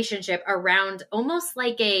the relationship around almost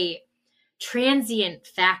like a transient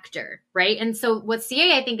factor, right? And so what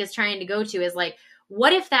CA I think is trying to go to is like,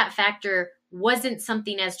 what if that factor wasn't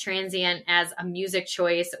something as transient as a music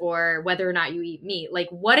choice or whether or not you eat meat? Like,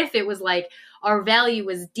 what if it was like our value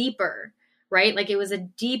was deeper, right? Like it was a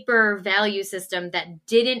deeper value system that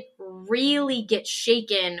didn't really get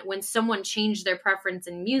shaken when someone changed their preference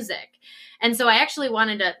in music. And so I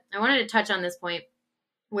wanted to touch on this point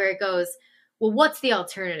where it goes, well, what's the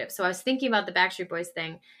alternative? So I was thinking about the Backstreet Boys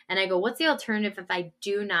thing and I go, what's the alternative if I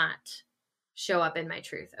do not show up in my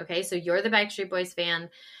truth? Okay. So you're the Backstreet Boys fan.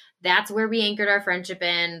 That's where we anchored our friendship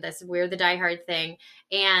in. We're the diehard thing.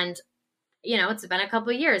 And, it's been a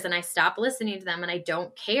couple of years and I stopped listening to them and I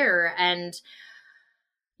don't care. And,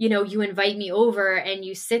 you invite me over and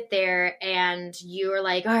you sit there and you're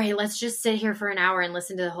like, all right, let's just sit here for an hour and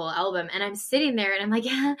listen to the whole album. And I'm sitting there and I'm like,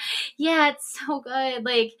 yeah, it's so good.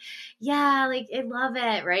 Like, yeah, like I love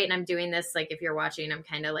it. Right. And I'm doing this, like, if you're watching, I'm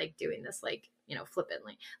kind of like doing this, like,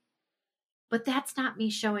 flippantly, but that's not me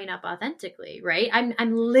showing up authentically. Right.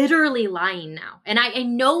 I'm literally lying now. And I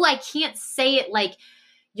know I can't say it like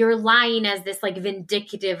you're lying as this like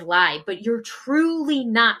vindictive lie, but you're truly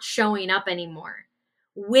not showing up anymore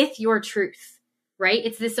with your truth, right?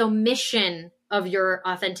 It's this omission of your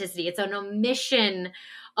authenticity. It's an omission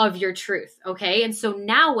of your truth. Okay. And so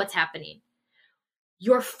now what's happening?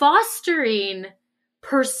 You're fostering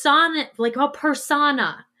a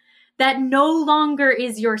persona that no longer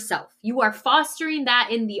is yourself. You are fostering that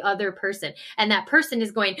in the other person. And that person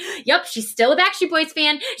is going, yep, she's still a Backstreet Boys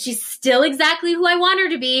fan. She's still exactly who I want her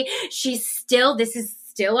to be. This is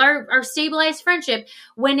still our stabilized friendship,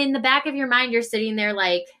 when in the back of your mind, you're sitting there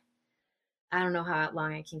like, I don't know how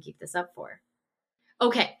long I can keep this up for.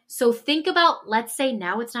 Okay, so think about, let's say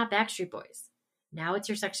now it's not Backstreet Boys. Now it's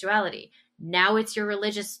your sexuality. Now it's your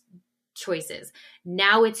religious choices.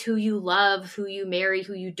 Now it's who you love, who you marry,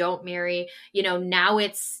 who you don't marry. Now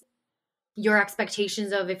it's your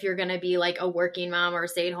expectations of if you're going to be like a working mom or a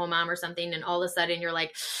stay-at-home mom or something. And all of a sudden you're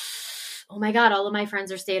like, oh my God, all of my friends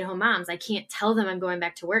are stay-at-home moms. I can't tell them I'm going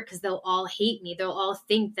back to work because they'll all hate me. They'll all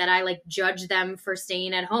think that I like judge them for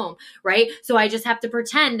staying at home, right? So I just have to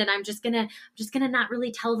pretend, and I'm just gonna not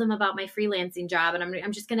really tell them about my freelancing job, and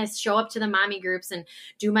I'm just gonna show up to the mommy groups and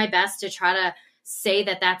do my best to try to say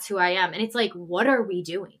that that's who I am. And it's like, what are we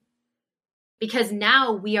doing? Because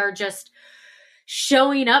now we are just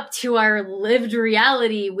showing up to our lived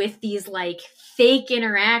reality with these like fake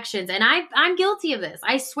interactions. And I'm guilty of this.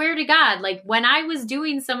 I swear to God, like when I was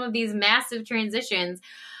doing some of these massive transitions,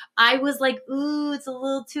 I was like, ooh, it's a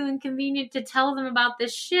little too inconvenient to tell them about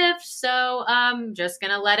this shift. So I'm just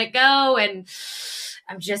going to let it go. And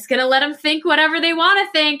I'm just going to let them think whatever they want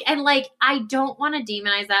to think. And like, I don't want to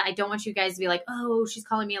demonize that. I don't want you guys to be like, oh, she's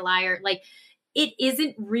calling me a liar. Like, it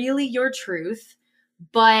isn't really your truth,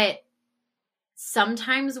 but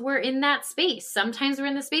sometimes we're in that space. Sometimes we're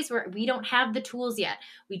in the space where we don't have the tools yet.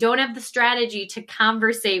 We don't have the strategy to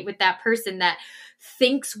conversate with that person that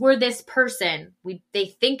thinks we're this person. They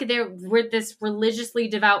think we're this religiously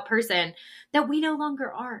devout person that we no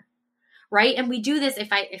longer are. Right. And we do this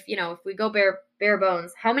if we go bare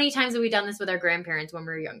bones, how many times have we done this with our grandparents when we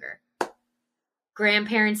were younger?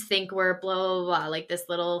 Grandparents think we're blah, blah, blah, like this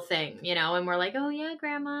little thing, and we're like, oh yeah,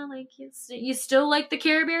 grandma, like you still like the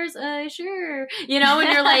Care Bears? Sure. And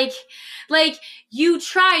you're like you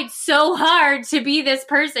tried so hard to be this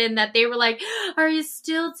person that they were like, are you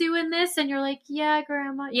still doing this? And you're like, yeah,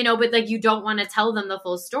 grandma, but like, you don't want to tell them the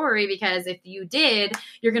full story because if you did,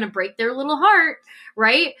 you're going to break their little heart.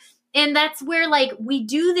 Right. And that's where like we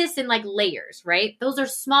do this in like layers, right? Those are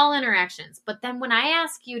small interactions. But then when I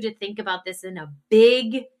ask you to think about this in a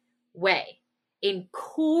big way, in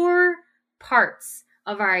core parts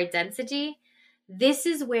of our identity, this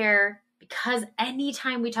is where, because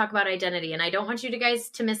anytime we talk about identity, and I don't want you guys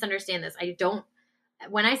to misunderstand this.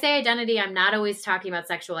 When I say identity, I'm not always talking about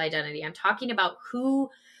sexual identity. I'm talking about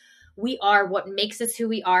we are, what makes us who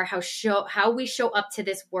we are, how we show up to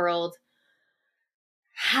this world,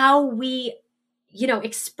 how we,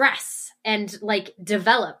 express and like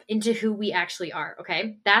develop into who we actually are.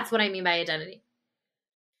 Okay. That's what I mean by identity.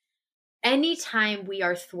 Anytime we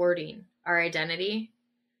are thwarting our identity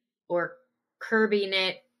or curbing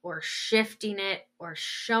it or shifting it or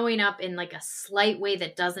showing up in like a slight way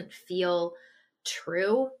that doesn't feel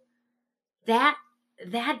true, that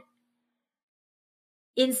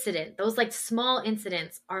incident, those like small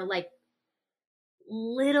incidents are like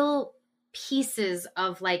little pieces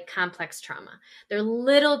of like complex trauma. They're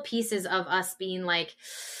little pieces of us being like,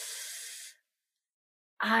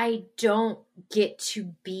 I don't get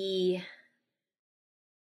to be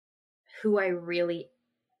who I really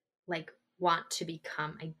like want to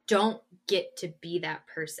become. I don't get to be that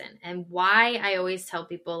person. And why I always tell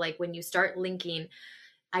people, like, when you start linking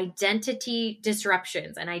identity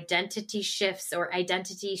disruptions and identity shifts or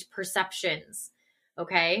identity perceptions,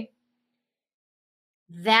 okay,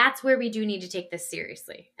 that's where we do need to take this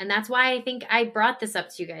seriously. And that's why I think I brought this up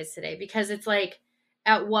to you guys today, because it's like,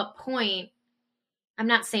 at what point, I'm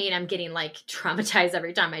not saying I'm getting like traumatized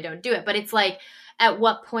every time I don't do it, but it's like, at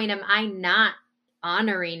what point am I not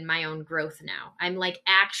honoring my own growth now? I'm like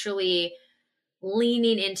actually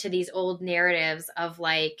leaning into these old narratives of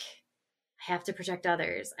like, I have to protect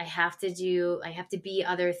others. I have to be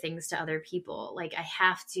other things to other people. Like I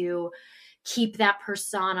have to keep that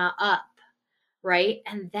persona up. Right.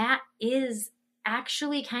 And that is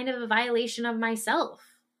actually kind of a violation of myself.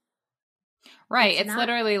 Right. It's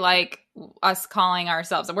literally like us calling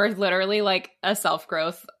ourselves, we're literally like a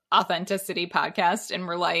self-growth authenticity podcast, and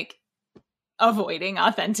we're like avoiding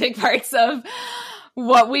authentic parts of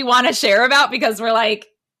what we want to share about because we're like,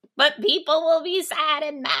 but people will be sad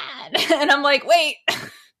and mad. And I'm like, wait,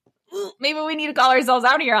 maybe we need to call ourselves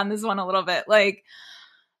out here on this one a little bit. Like,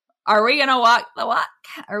 are we going to walk the walk?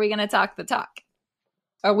 Are we going to talk the talk?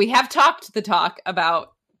 Or we have talked the talk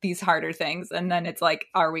about these harder things. And then it's like,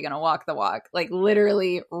 are we going to walk the walk? Like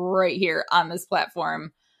literally right here on this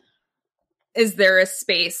platform, is there a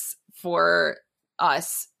space for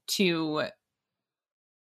us to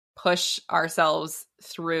push ourselves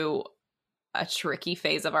through a tricky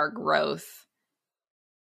phase of our growth?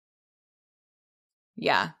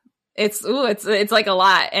 Yeah. It's like a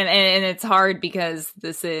lot. And it's hard because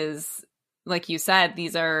this is, like you said,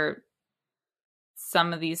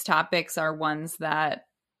 some of these topics are ones that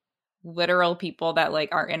literal people that like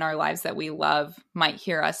are in our lives that we love might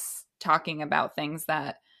hear us talking about things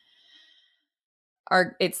that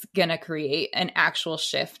it's going to create an actual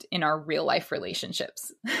shift in our real life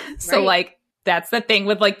relationships. So Right. like, that's the thing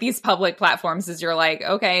with like these public platforms is you're like,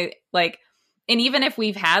 okay, like, and even if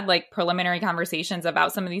we've had like preliminary conversations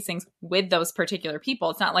about some of these things with those particular people,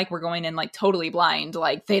 it's not like we're going in like totally blind,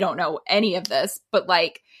 like they don't know any of this, but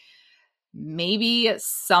like maybe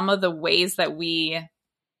some of the ways that we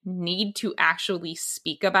need to actually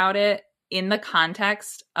speak about it in the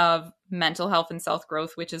context of mental health and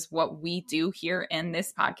self-growth, which is what we do here in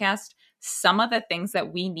this podcast, some of the things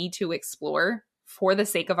that we need to explore for the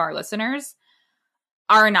sake of our listeners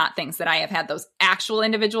are not things that I have had those actual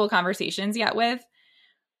individual conversations yet with.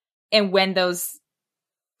 And when those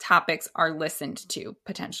topics are listened to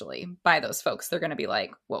potentially by those folks, they're going to be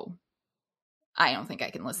like, whoa, I don't think I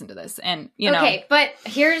can listen to this. And, you know. Okay, but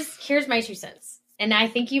here's my 2 cents. And I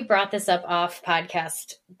think you brought this up off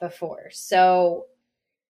podcast before. So,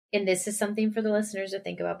 and this is something for the listeners to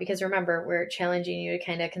think about, because remember, we're challenging you to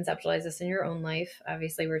kind of conceptualize this in your own life.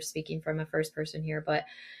 Obviously, we're speaking from a first person here, but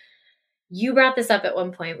you brought this up at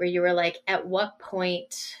one point where you were like, at what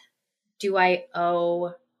point do I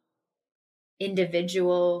owe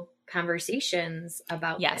individual conversations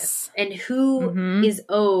about this? And who is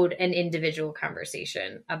owed an individual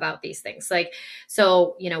conversation about these things? Like,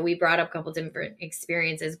 so, we brought up a couple different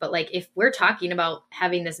experiences, but like, if we're talking about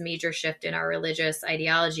having this major shift in our religious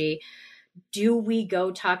ideology, do we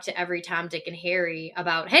go talk to every Tom, Dick, and Harry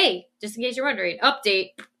about, hey, just in case you're wondering,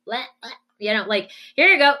 update, like, here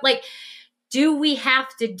you go. Like, do we have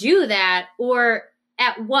to do that? Or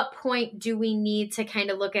at what point do we need to kind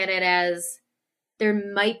of look at it as, there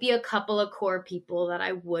might be a couple of core people that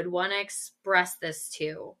I would want to express this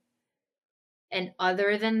to. And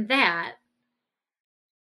other than that,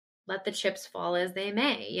 let the chips fall as they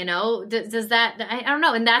may, does that, I don't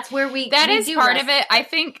know. And that's where that is part of it. I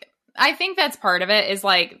think that's part of it is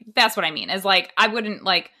like, that's what I mean is like, I wouldn't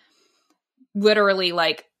like literally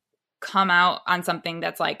like come out on something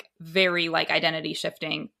that's like very like identity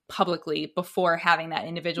shifting publicly before having that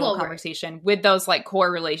individual conversation with those like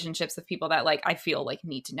core relationships of people that like I feel like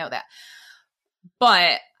need to know that.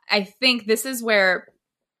 But I think this is where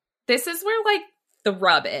this is where like the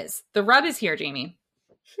rub is. The rub is here, Jamie.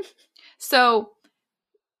 So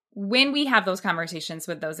when we have those conversations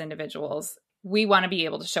with those individuals, we want to be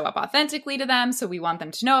able to show up authentically to them. So we want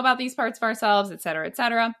them to know about these parts of ourselves, et cetera, et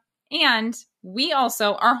cetera. And we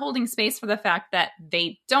also are holding space for the fact that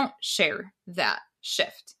they don't share that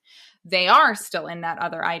shift. They are still in that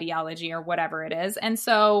other ideology or whatever it is. And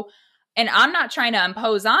so, and I'm not trying to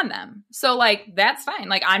impose on them. So like, that's fine.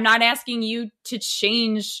 Like, I'm not asking you to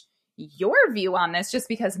change your view on this just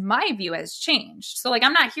because my view has changed. So like,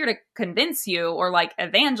 I'm not here to convince you or like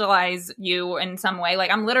evangelize you in some way. Like,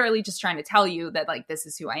 I'm literally just trying to tell you that like, this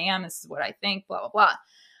is who I am. This is what I think, blah, blah, blah.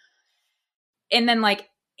 And then like,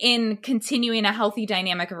 in continuing a healthy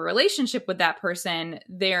dynamic of a relationship with that person,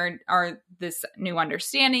 there are this new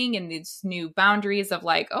understanding and these new boundaries of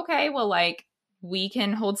like, okay, well, like we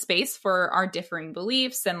can hold space for our differing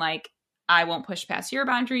beliefs and like, I won't push past your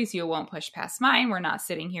boundaries. You won't push past mine. We're not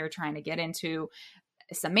sitting here trying to get into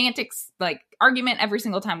semantics, like argument every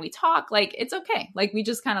single time we talk. Like, it's okay. Like, we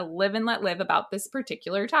just kind of live and let live about this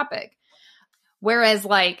particular topic. Whereas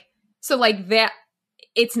like, so like that,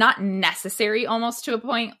 it's not necessary almost to a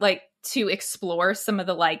point, like to explore some of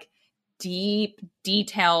the like deep,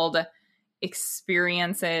 detailed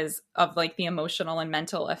experiences of like the emotional and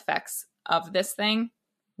mental effects of this thing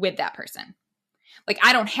with that person. Like,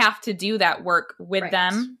 I don't have to do that work with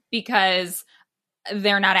them because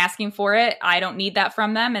they're not asking for it. I don't need that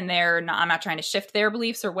from them. And I'm not trying to shift their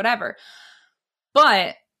beliefs or whatever.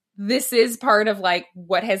 But this is part of like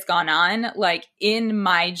what has gone on like in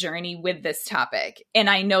my journey with this topic. And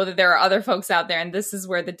I know that there are other folks out there, and this is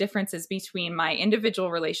where the difference is between my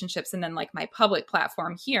individual relationships and then like my public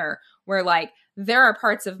platform here, where like there are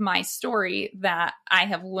parts of my story that I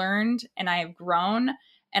have learned and I have grown,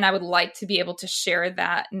 and I would like to be able to share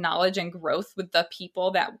that knowledge and growth with the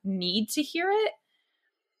people that need to hear it.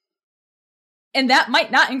 And that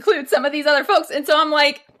might not include some of these other folks. And so I'm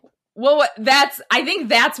like, well, I think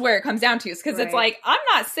that's where it comes down to, is because it's like, I'm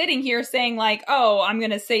not sitting here saying like, oh, I'm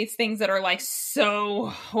going to say things that are like so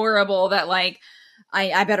horrible that like,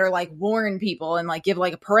 I better like warn people and like give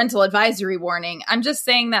like a parental advisory warning. I'm just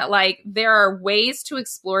saying that like, there are ways to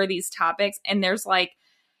explore these topics. And there's like,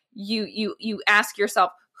 you ask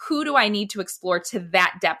yourself, who do I need to explore to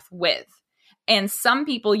that depth with? And some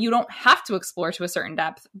people you don't have to explore to a certain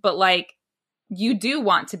depth, but like you do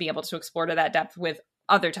want to be able to explore to that depth with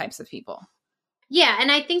other types of people. Yeah.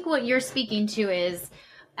 And I think what you're speaking to is,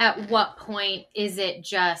 at what point is it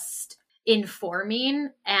just informing?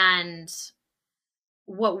 And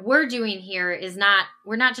what we're doing here is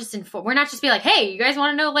we're not just be like, hey, you guys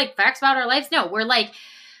want to know like facts about our lives? No, we're like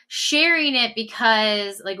sharing it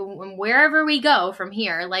because like wherever we go from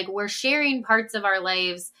here, like we're sharing parts of our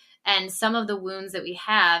lives and some of the wounds that we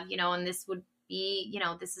have, you know, and this would be, you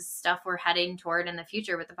know, this is stuff we're heading toward in the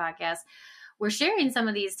future with the podcast. We're sharing some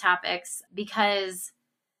of these topics because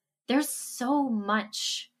there's so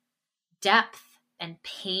much depth and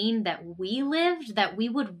pain that we lived that we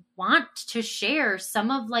would want to share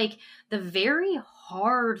some of like the very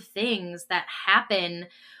hard things that happen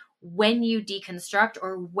when you deconstruct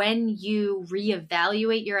or when you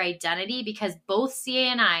reevaluate your identity, because both CA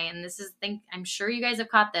and I, and this is, I'm sure you guys have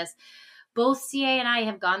caught this, both CA and I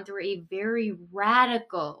have gone through a very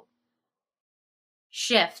radical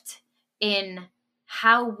shift in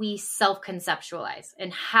how we self-conceptualize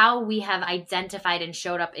and how we have identified and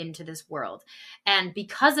showed up into this world. And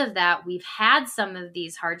because of that, we've had some of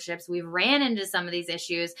these hardships, we've ran into some of these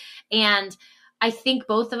issues, and I think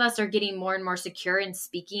both of us are getting more and more secure in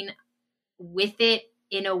speaking with it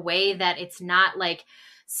in a way that it's not like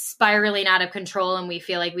spiraling out of control and we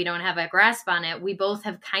feel like we don't have a grasp on it. We both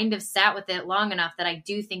have kind of sat with it long enough that I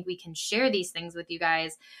do think we can share these things with you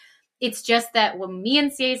guys. It's just that when me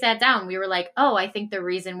and CA sat down, we were like, oh, I think the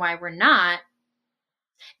reason why we're not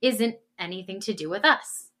isn't anything to do with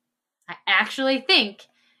us. I actually think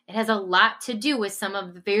it has a lot to do with some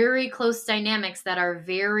of the very close dynamics that are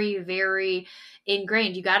very, very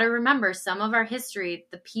ingrained. You got to remember some of our history,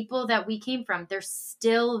 the people that we came from, they're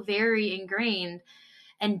still very ingrained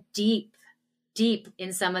and deep, deep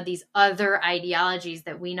in some of these other ideologies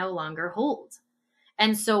that we no longer hold.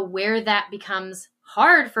 And so where that becomes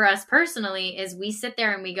hard for us personally is we sit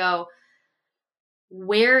there and we go,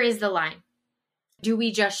 where is the line? Do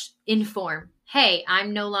we just inform? Hey,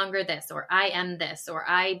 I'm no longer this, or I am this, or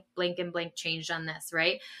I blank and blank changed on this,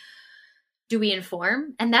 right? Do we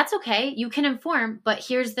inform? And that's okay. You can inform, but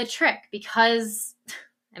here's the trick, because,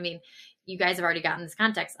 I mean, you guys have already gotten this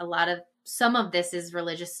context. Some of this is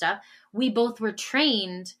religious stuff. We both were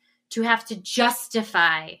trained to have to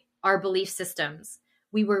justify our belief systems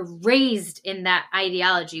we were raised in that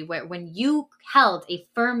ideology where when you held a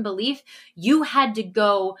firm belief, you had to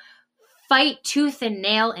go fight tooth and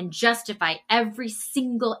nail and justify every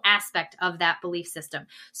single aspect of that belief system.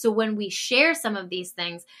 So when we share some of these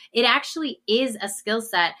things, it actually is a skill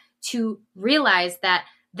set to realize that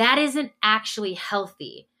that isn't actually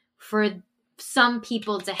healthy for some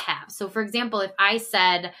people to have. So for example, if I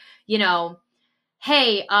said,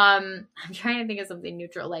 hey, I'm trying to think of something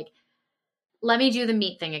neutral, like, let me do the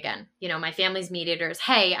meat thing again. My family's meat eaters.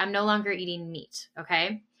 Hey, I'm no longer eating meat.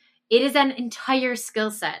 Okay. It is an entire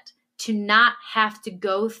skill set to not have to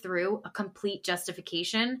go through a complete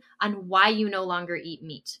justification on why you no longer eat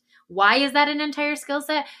meat. Why is that an entire skill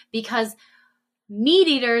set? Because meat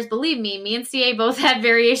eaters, believe me and CA both had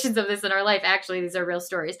variations of this in our life. Actually, these are real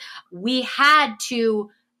stories. We had to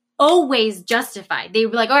always justify. They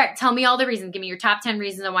were like, all right, tell me all the reasons. Give me your top 10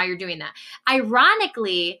 reasons on why you're doing that.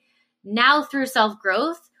 Ironically, now through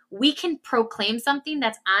self-growth, we can proclaim something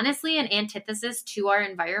that's honestly an antithesis to our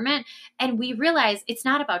environment. And we realize it's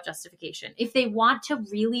not about justification. If they want to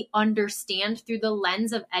really understand through the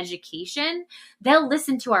lens of education, they'll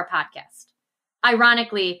listen to our podcast.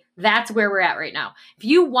 Ironically, that's where we're at right now. If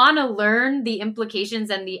you want to learn the implications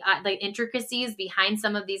and the intricacies behind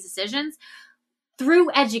some of these decisions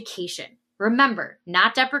through education, remember,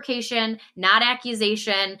 not deprecation, not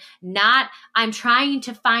accusation, not I'm trying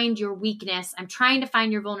to find your weakness. I'm trying to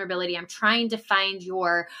find your vulnerability. I'm trying to find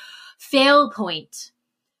your fail point.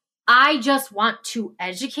 I just want to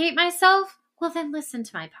educate myself. Well, then listen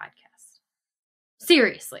to my podcast.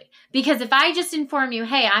 Seriously. Because if I just inform you,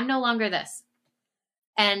 hey, I'm no longer this,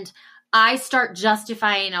 and I start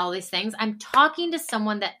justifying all these things, I'm talking to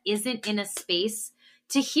someone that isn't in a space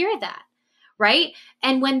to hear that. Right?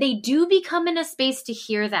 And when they do become in a space to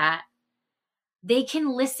hear that, they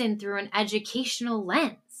can listen through an educational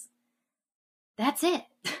lens. That's it.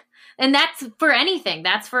 And that's for anything.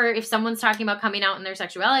 That's for if someone's talking about coming out in their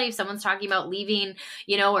sexuality, if someone's talking about leaving,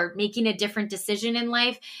 or making a different decision in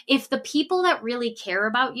life. If the people that really care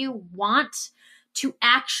about you want to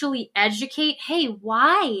actually educate, hey,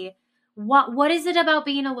 why? What is it about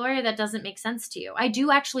being a lawyer that doesn't make sense to you? I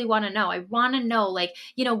do actually want to know. I want to know,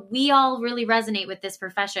 we all really resonate with this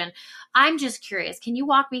profession. I'm just curious. Can you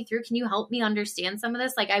walk me through? Can you help me understand some of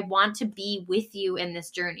this? I want to be with you in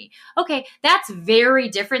this journey. Okay, that's very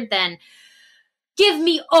different than give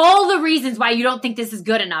me all the reasons why you don't think this is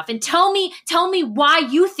good enough and tell me why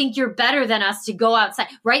you think you're better than us to go outside,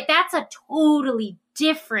 right? That's a totally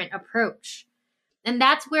different approach. And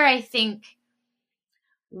that's where I think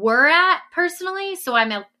we're at personally. So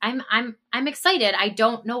I'm excited. I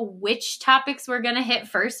don't know which topics we're going to hit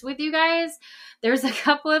first with you guys. There's a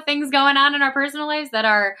couple of things going on in our personal lives that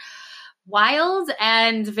are wild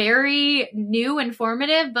and very new and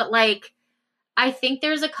formative, but I think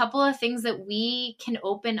there's a couple of things that we can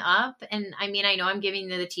open up. And I know I'm giving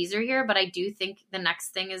you the teaser here, but I do think the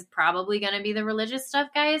next thing is probably going to be the religious stuff,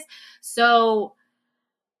 guys. So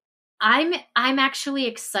I'm actually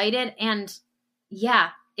excited. And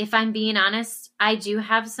yeah, if I'm being honest, I do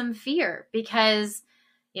have some fear because,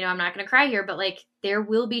 I'm not going to cry here, but there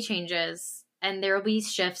will be changes and there will be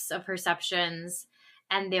shifts of perceptions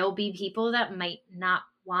and there'll be people that might not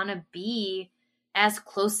want to be as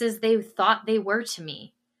close as they thought they were to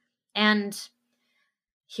me. And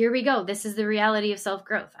here we go. This is the reality of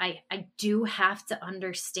self-growth. I do have to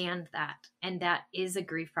understand that. And that is a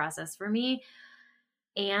grief process for me.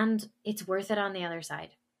 And it's worth it on the other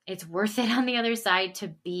side. It's worth it on the other side to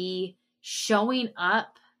be showing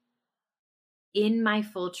up in my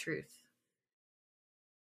full truth.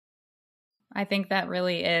 I think that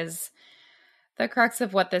really is the crux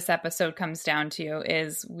of what this episode comes down to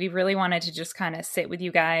is we really wanted to just kind of sit with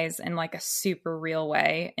you guys in a super real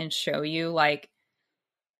way and show you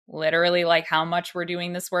literally how much we're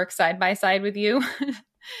doing this work side by side with you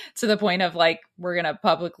to the point of we're going to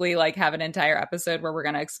publicly have an entire episode where we're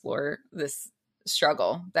going to explore this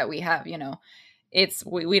struggle that we have. It's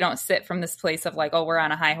we don't sit from this place of oh, we're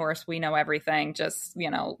on a high horse, we know everything, just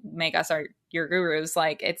make us your gurus.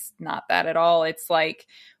 It's not that at all. It's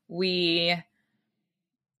we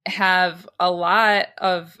have a lot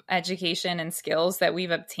of education and skills that we've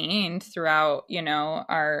obtained throughout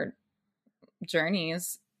our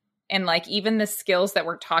journeys, and even the skills that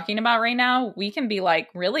we're talking about right now, we can be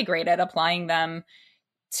really great at applying them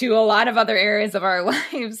to a lot of other areas of our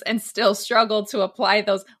lives and still struggle to apply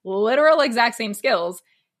those literal exact same skills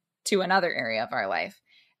to another area of our life.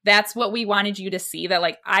 That's what we wanted you to see,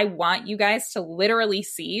 that I want you guys to literally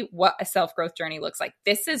see what a self-growth journey looks like.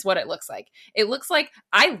 This is what it looks like. It looks like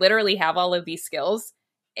I literally have all of these skills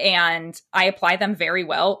and I apply them very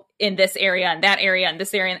well in this area and that area and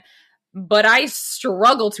this area. But I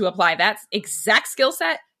struggle to apply that exact skill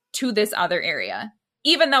set to this other area.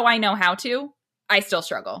 Even though I know how to, I still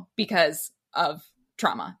struggle because of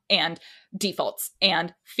trauma and defaults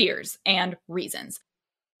and fears and reasons.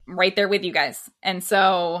 I'm right there with you guys. And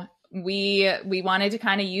so we wanted to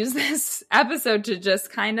kind of use this episode to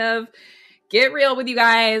just kind of get real with you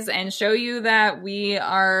guys and show you that we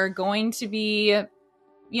are going to be,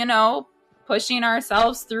 pushing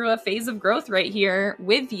ourselves through a phase of growth right here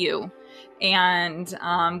with you. And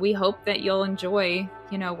we hope that you'll enjoy,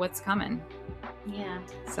 what's coming. Yeah.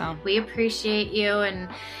 So we appreciate you, and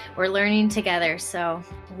we're learning together. So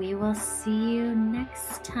we will see you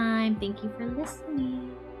next time. Thank you for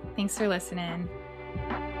listening. Thanks for listening.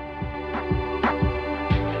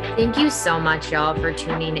 Thank you so much, y'all, for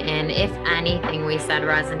tuning in. If anything we said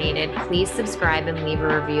resonated, please subscribe and leave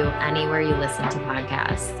a review anywhere you listen to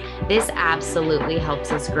podcasts. This absolutely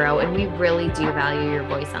helps us grow, and we really do value your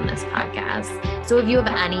voice on this podcast. So if you have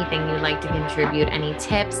anything you'd like to contribute, any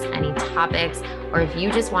tips, any topics, or if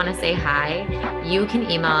you just want to say hi, you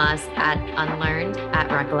can email us at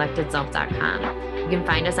unlearned@recollectedself.com. You can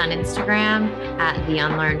find us on Instagram at The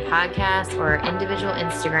Unlearned Podcast, or individual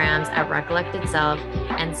Instagrams at Recollected Self,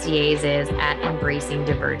 and CA's is at Embracing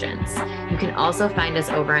Divergence. You can also find us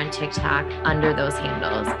over on TikTok under those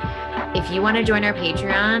handles. If you want to join our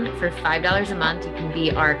Patreon for $5 a month, you can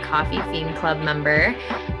be our Coffee Fiend Club member.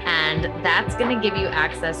 And that's going to give you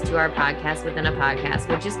access to our podcast within a podcast,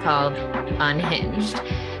 which is called Unhinged.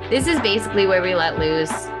 This is basically where we let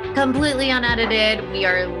loose, completely unedited. We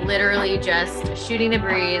are literally just shooting the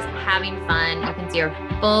breeze, having fun. You can see our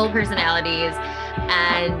full personalities,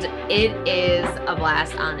 and it is a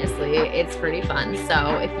blast, honestly. It's pretty fun.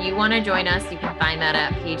 So if you want to join us, you can find that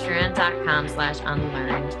at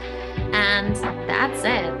patreon.com/unlearned. And that's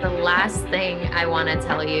it. The last thing I want to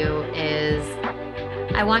tell you is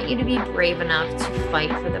I want you to be brave enough to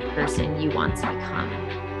fight for the person you want to become.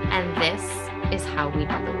 And this is how we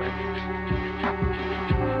do the work.